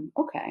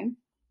 okay.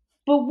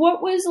 But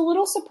what was a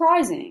little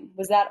surprising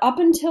was that up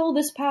until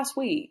this past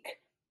week,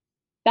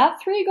 that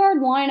three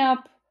guard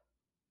lineup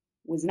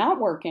was not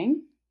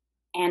working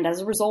and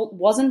as a result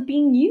wasn't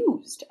being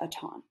used a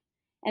ton.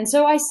 And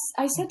so I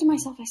said to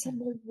myself,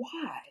 well,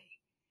 why?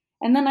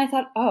 And then I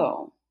thought,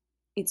 oh,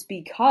 it's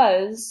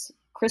because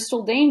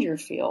Crystal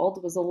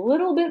Dangerfield was a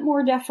little bit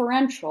more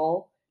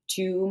deferential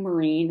to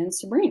Marine and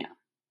Sabrina.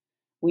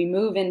 We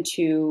move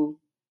into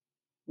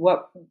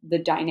what the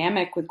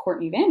dynamic with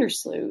Courtney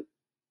Vandersloot.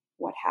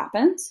 What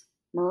happens?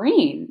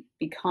 Marine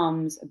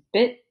becomes a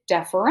bit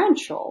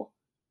deferential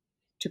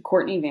to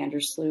Courtney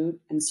Vandersloot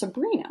and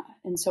Sabrina.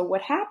 And so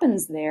what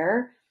happens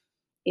there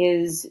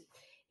is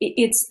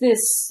it's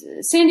this,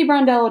 Sandy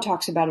Brondello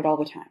talks about it all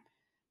the time.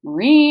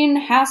 Marine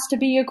has to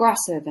be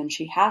aggressive and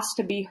she has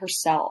to be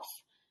herself.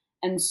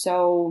 And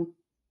so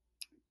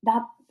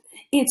that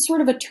it's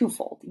sort of a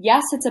twofold.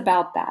 Yes, it's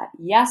about that.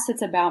 Yes,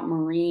 it's about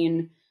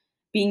Marine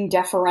being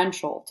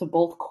deferential to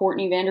both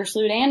Courtney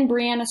Vandersloot and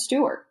Breanna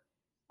Stewart,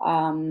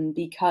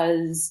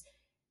 because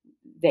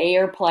they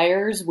are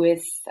players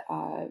with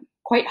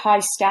quite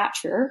high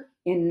stature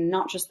in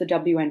not just the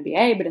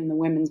WNBA, but in the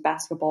women's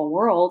basketball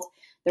world.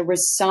 There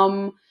was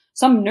some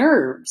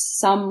nerves,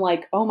 some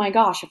like, oh my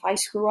gosh, if I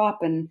screw up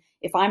and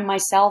if I'm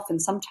myself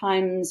and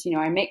sometimes,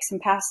 I make some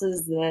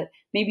passes that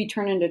maybe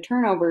turn into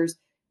turnovers,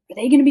 are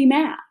they going to be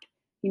mad?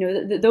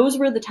 Those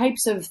were the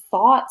types of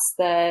thoughts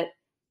that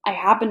I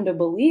happen to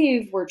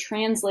believe were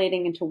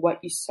translating into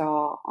what you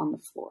saw on the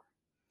floor.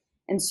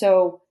 And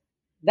so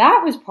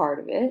that was part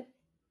of it.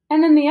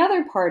 And then the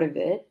other part of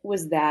it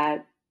was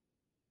that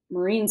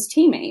Marine's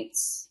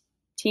teammates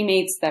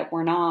that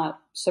were not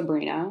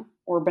Sabrina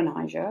or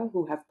Benijah,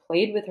 who have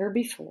played with her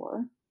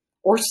before,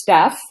 or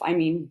Steph,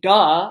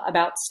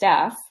 about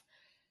Steph,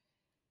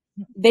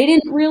 they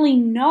didn't really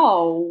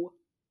know,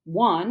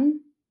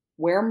 one,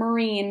 where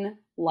Marine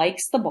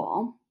likes the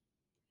ball,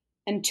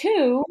 and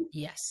two,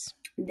 yes,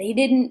 they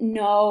didn't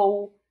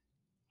know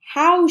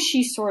how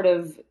she sort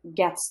of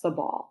gets the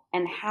ball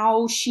and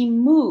how she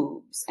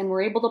moves, and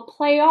were able to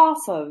play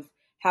off of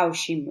how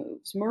she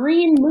moves.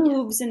 Marine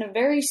moves in a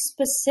very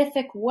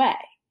specific way.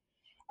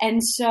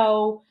 And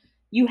so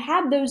you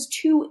had those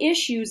two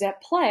issues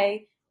at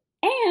play,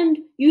 and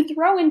you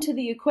throw into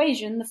the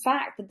equation the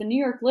fact that the New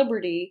York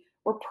Liberty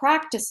were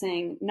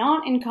practicing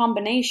not in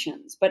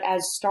combinations, but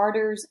as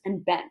starters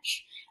and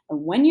bench.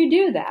 And when you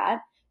do that,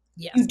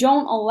 you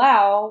don't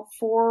allow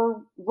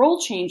for role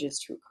changes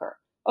to occur.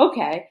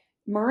 Okay,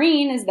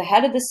 Marine is the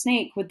head of the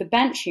snake with the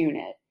bench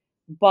unit,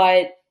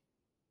 but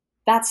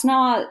that's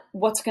not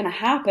what's going to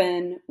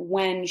happen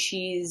when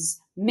she's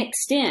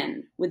mixed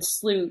in with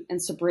Sloot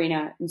and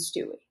Sabrina and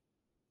Stewie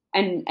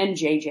and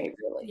JJ,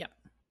 really. Yep.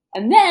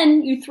 And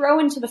then you throw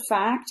into the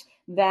fact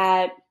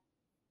that,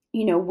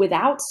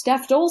 without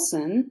Steph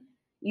Dolson,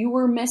 you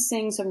were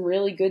missing some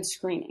really good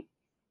screening.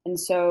 And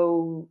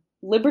so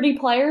Liberty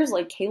players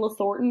like Kayla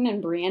Thornton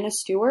and Breanna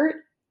Stewart,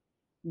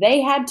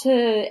 they had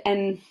to,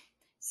 and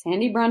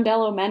Sandy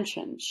Brondello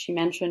mentioned,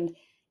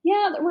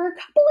 there were a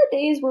couple of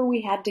days where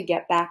we had to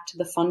get back to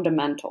the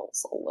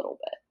fundamentals a little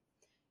bit.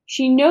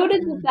 She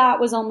noted that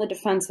was on the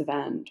defensive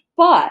end,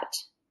 but,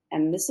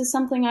 and this is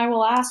something I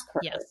will ask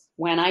her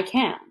when I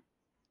can,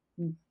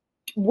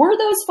 were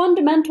those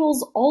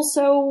fundamentals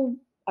also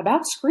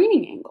about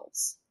screening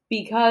angles?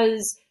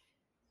 Because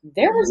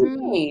there was a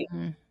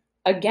game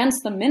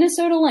against the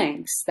Minnesota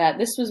Lynx that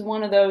this was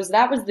one of those,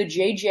 that was the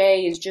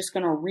JJ is just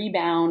going to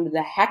rebound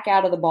the heck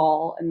out of the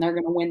ball and they're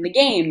going to win the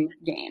game.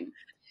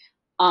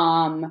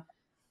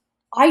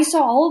 I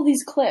saw all of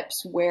these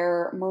clips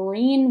where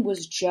Marine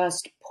was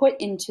just put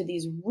into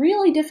these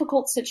really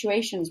difficult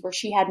situations where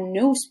she had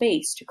no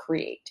space to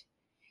create.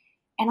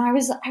 And I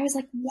was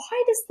like,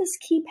 why does this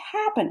keep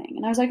happening?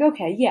 And I was like,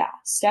 okay, yeah,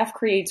 Steph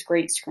creates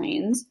great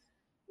screens,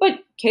 but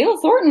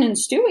Kayla Thornton and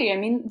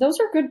Stewie, those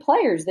are good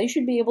players. They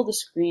should be able to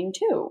screen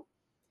too.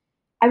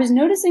 I was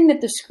noticing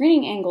that the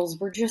screening angles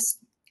were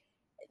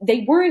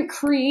they weren't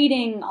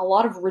creating a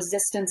lot of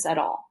resistance at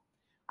all.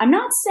 I'm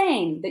not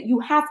saying that you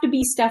have to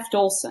be Steph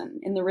Dolson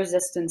in the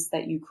resistance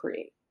that you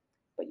create,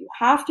 but you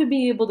have to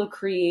be able to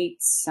create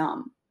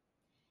some.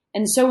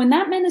 And so in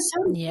that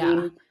Minnesota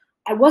game,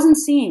 I wasn't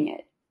seeing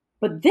it.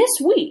 But this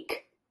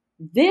week,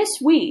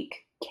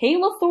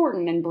 Kayla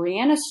Thornton and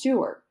Breanna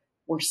Stewart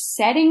were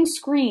setting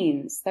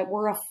screens that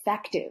were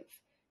effective.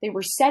 They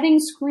were setting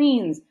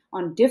screens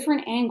on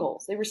different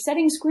angles. They were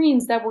setting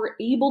screens that were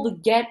able to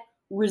get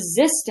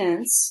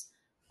resistance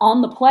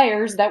on the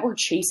players that were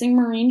chasing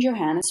Marine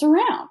Johannes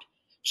around.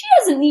 She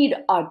doesn't need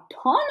a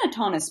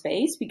ton of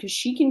space because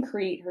she can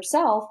create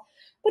herself,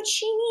 but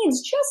she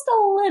needs just a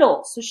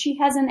little so she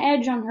has an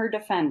edge on her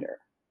defender.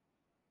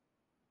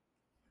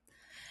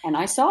 And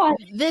I saw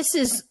it. This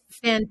is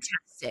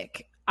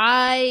fantastic.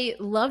 I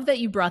love that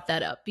you brought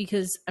that up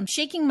because I'm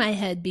shaking my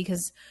head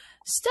because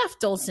Steph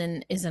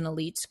Dolson is an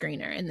elite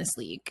screener in this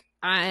league.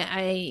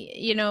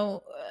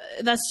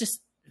 That's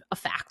just a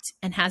fact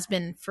and has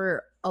been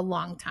for a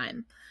long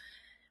time.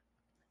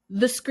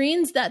 The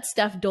screens that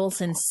Steph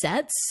Dolson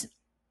sets,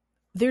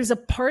 there's a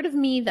part of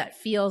me that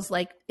feels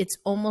like it's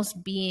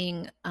almost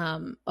being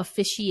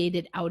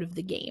officiated out of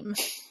the game.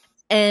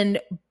 And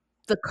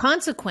the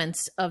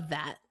consequence of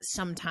that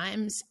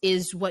sometimes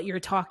is what you're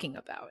talking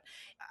about.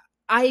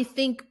 I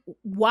think,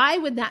 why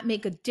would that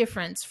make a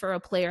difference for a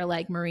player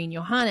like Marine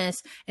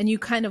Johannes? And you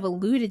kind of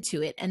alluded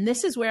to it. And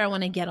this is where I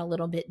want to get a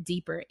little bit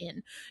deeper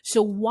in.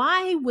 So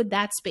why would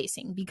that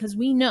spacing? Because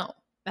we know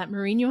that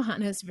Marine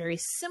Johannes, very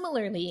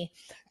similarly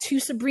to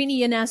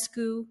Sabrina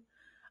Ionescu,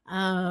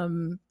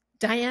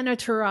 Diana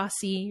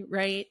Taurasi,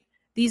 right?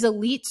 These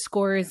elite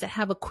scorers that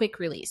have a quick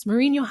release.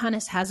 Marine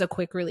Johannes has a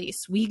quick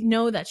release. We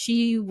know that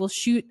she will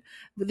shoot.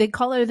 They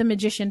call her the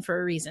magician for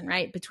a reason,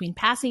 right? Between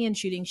passing and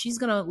shooting, she's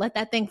going to let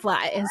that thing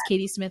fly, as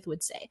Katie Smith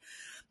would say.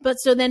 But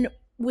so then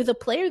with a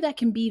player that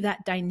can be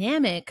that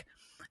dynamic,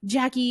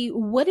 Jackie,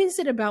 what is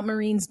it about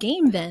Marine's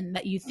game then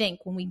that you think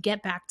when we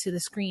get back to the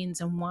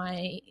screens and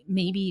why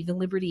maybe the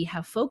Liberty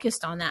have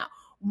focused on that?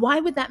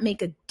 Why would that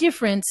make a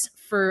difference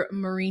for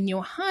Marine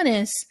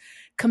Johannes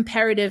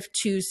comparative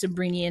to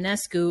Sabrina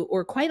Ionescu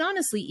or quite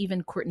honestly,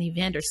 even Courtney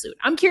Vandersloot?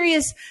 I'm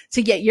curious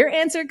to get your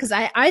answer because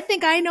I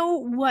think I know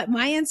what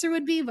my answer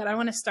would be, but I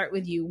want to start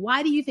with you.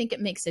 Why do you think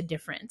it makes a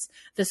difference,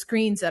 the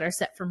screens that are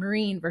set for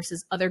Marine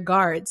versus other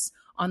guards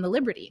on the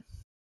Liberty?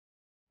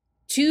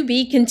 To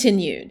be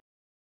continued.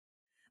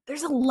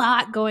 There's a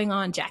lot going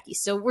on, Jackie.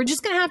 So we're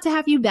just going to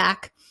have you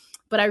back.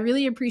 But I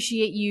really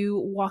appreciate you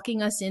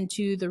walking us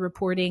into the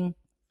reporting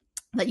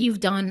that you've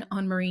done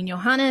on Marine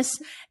Johannes.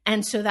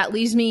 And so that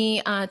leaves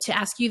me to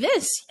ask you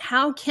this.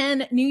 How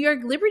can New York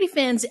Liberty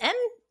fans and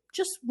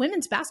just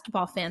women's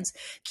basketball fans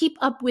keep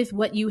up with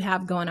what you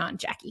have going on,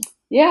 Jackie?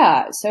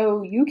 Yeah,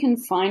 so you can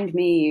find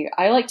me,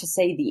 I like to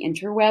say the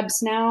interwebs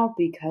now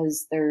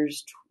because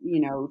there's,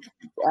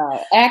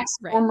 X,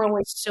 Right.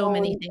 formerly So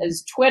many things.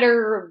 There's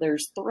Twitter,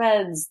 there's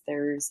Threads,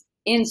 there's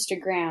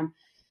Instagram.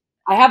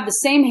 I have the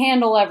same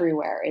handle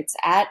everywhere. It's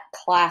at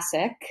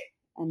Classic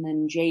and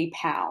then J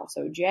Powell.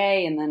 So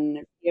J and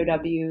then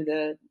POW,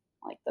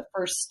 the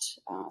first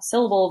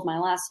syllable of my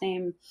last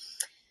name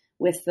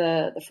with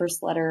the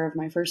first letter of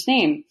my first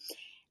name.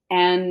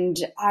 And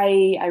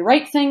I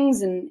write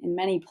things in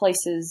many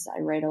places. I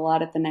write a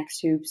lot at the Next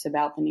Hoops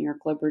about the New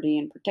York Liberty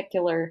in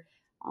particular.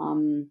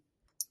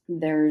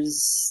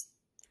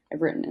 I've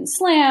written in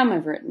Slam,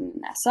 I've written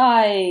in SI,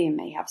 I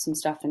may have some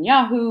stuff in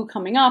Yahoo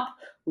coming up.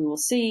 We will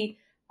see.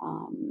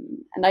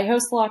 And I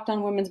host the Locked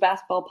On Women's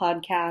Basketball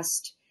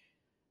podcast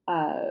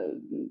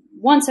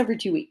once every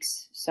 2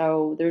 weeks.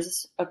 So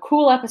there's a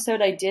cool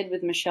episode I did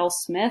with Michelle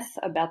Smith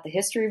about the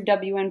history of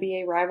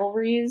WNBA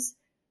rivalries.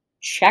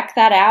 Check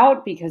that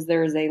out because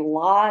there is a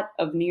lot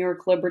of New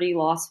York Liberty,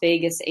 Las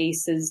Vegas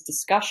Aces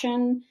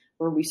discussion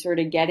where we sort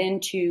of get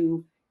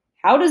into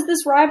how does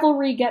this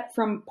rivalry get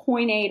from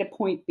point A to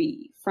point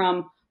B,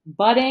 from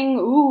budding,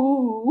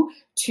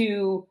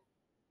 to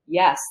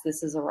yes,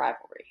 this is a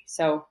rivalry.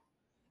 So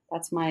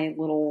that's my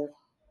little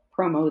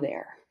promo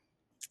there.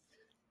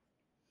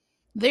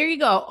 There you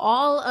go.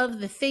 All of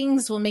the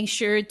things, we'll make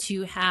sure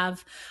to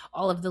have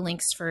all of the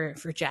links for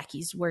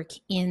Jackie's work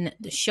in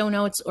the show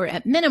notes, or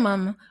at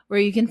minimum where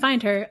you can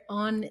find her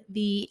on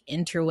the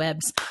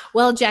interwebs.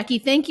 Well, Jackie,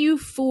 thank you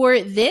for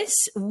this.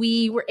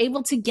 We were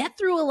able to get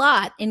through a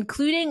lot,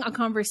 including a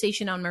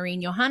conversation on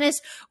Marine Johannes,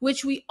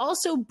 which we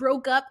also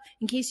broke up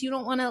in case you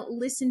don't want to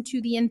listen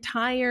to the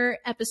entire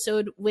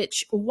episode,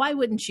 which why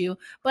wouldn't you?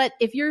 But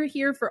if you're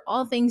here for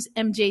all things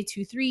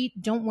MJ23,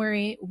 don't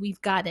worry.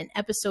 We've got an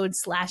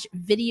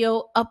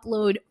episode/video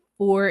upload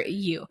for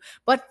you.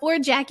 But for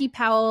Jackie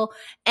Powell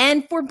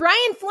and for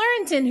Brian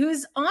Florentin,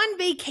 who's on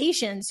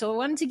vacation, so I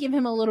wanted to give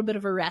him a little bit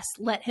of a rest,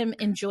 let him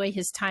enjoy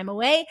his time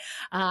away.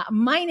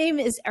 My name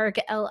is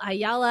Erica L.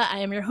 Ayala. I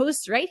am your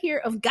host right here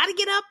of Gotta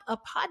Get Up, a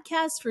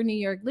podcast for New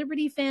York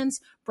Liberty fans,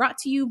 brought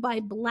to you by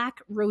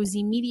Black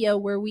Rosie Media,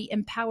 where we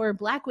empower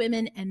Black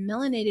women and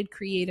melanated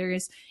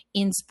creators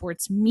in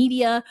sports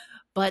media.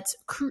 But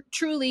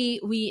truly,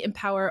 we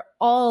empower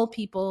all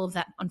people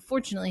that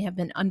unfortunately have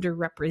been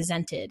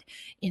underrepresented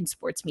in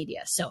sports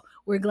media. So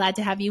we're glad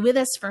to have you with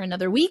us for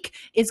another week.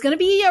 It's going to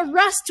be a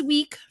rest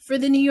week for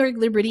the New York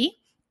Liberty.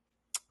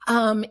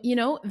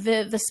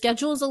 The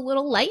schedule is a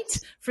little light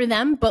for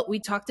them, but we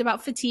talked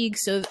about fatigue.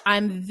 So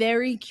I'm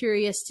very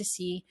curious to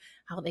see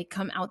how they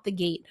come out the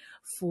gate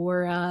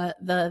for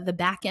the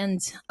back end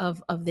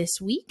of this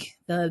week,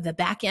 the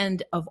back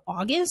end of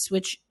August,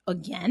 which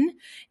again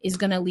is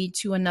going to lead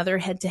to another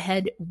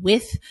head-to-head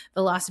with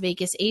the Las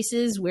Vegas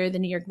Aces, where the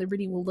New York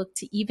Liberty will look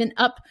to even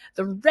up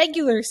the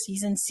regular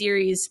season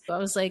series. I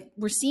was like,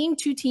 we're seeing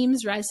two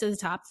teams rise to the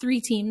top, three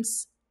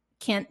teams.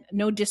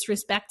 No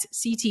disrespect,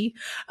 CT,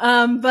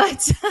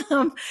 but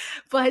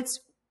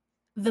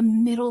the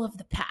middle of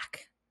the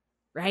pack,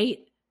 right?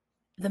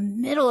 The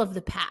middle of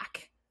the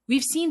pack.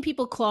 We've seen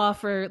people claw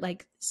for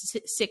like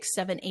 6,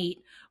 7,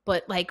 8,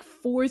 but like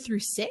 4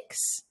 through 6,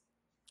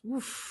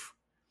 oof,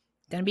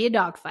 gonna be a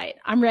dogfight.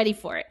 I'm ready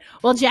for it.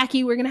 Well,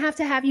 Jackie, we're gonna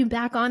have you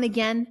back on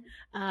again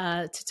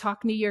to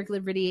talk New York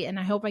Liberty, and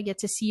I hope I get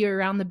to see you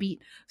around the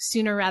beat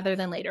sooner rather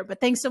than later. But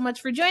thanks so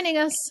much for joining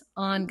us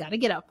on Gotta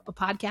Get Up, a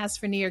podcast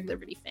for New York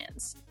Liberty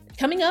fans.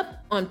 Coming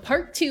up on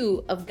part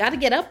 2 of Gotta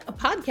Get Up, a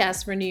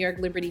podcast for New York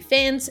Liberty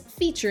fans,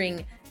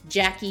 featuring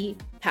Jackie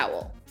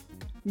Powell.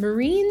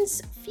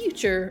 Marine's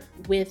future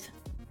with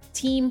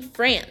Team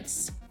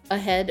France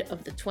ahead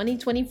of the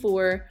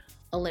 2024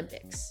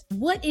 Olympics.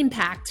 What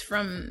impact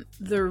from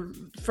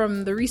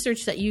the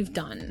research that you've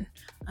done,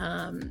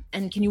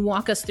 and can you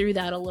walk us through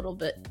that a little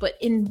bit? But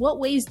in what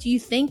ways do you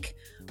think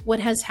what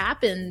has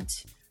happened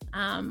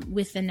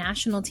with the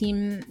national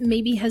team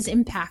maybe has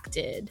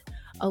impacted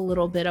a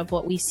little bit of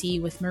what we see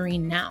with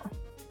Marine now?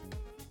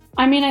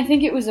 I mean, I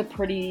think it was a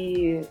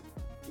pretty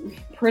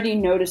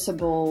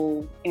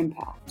noticeable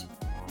impact.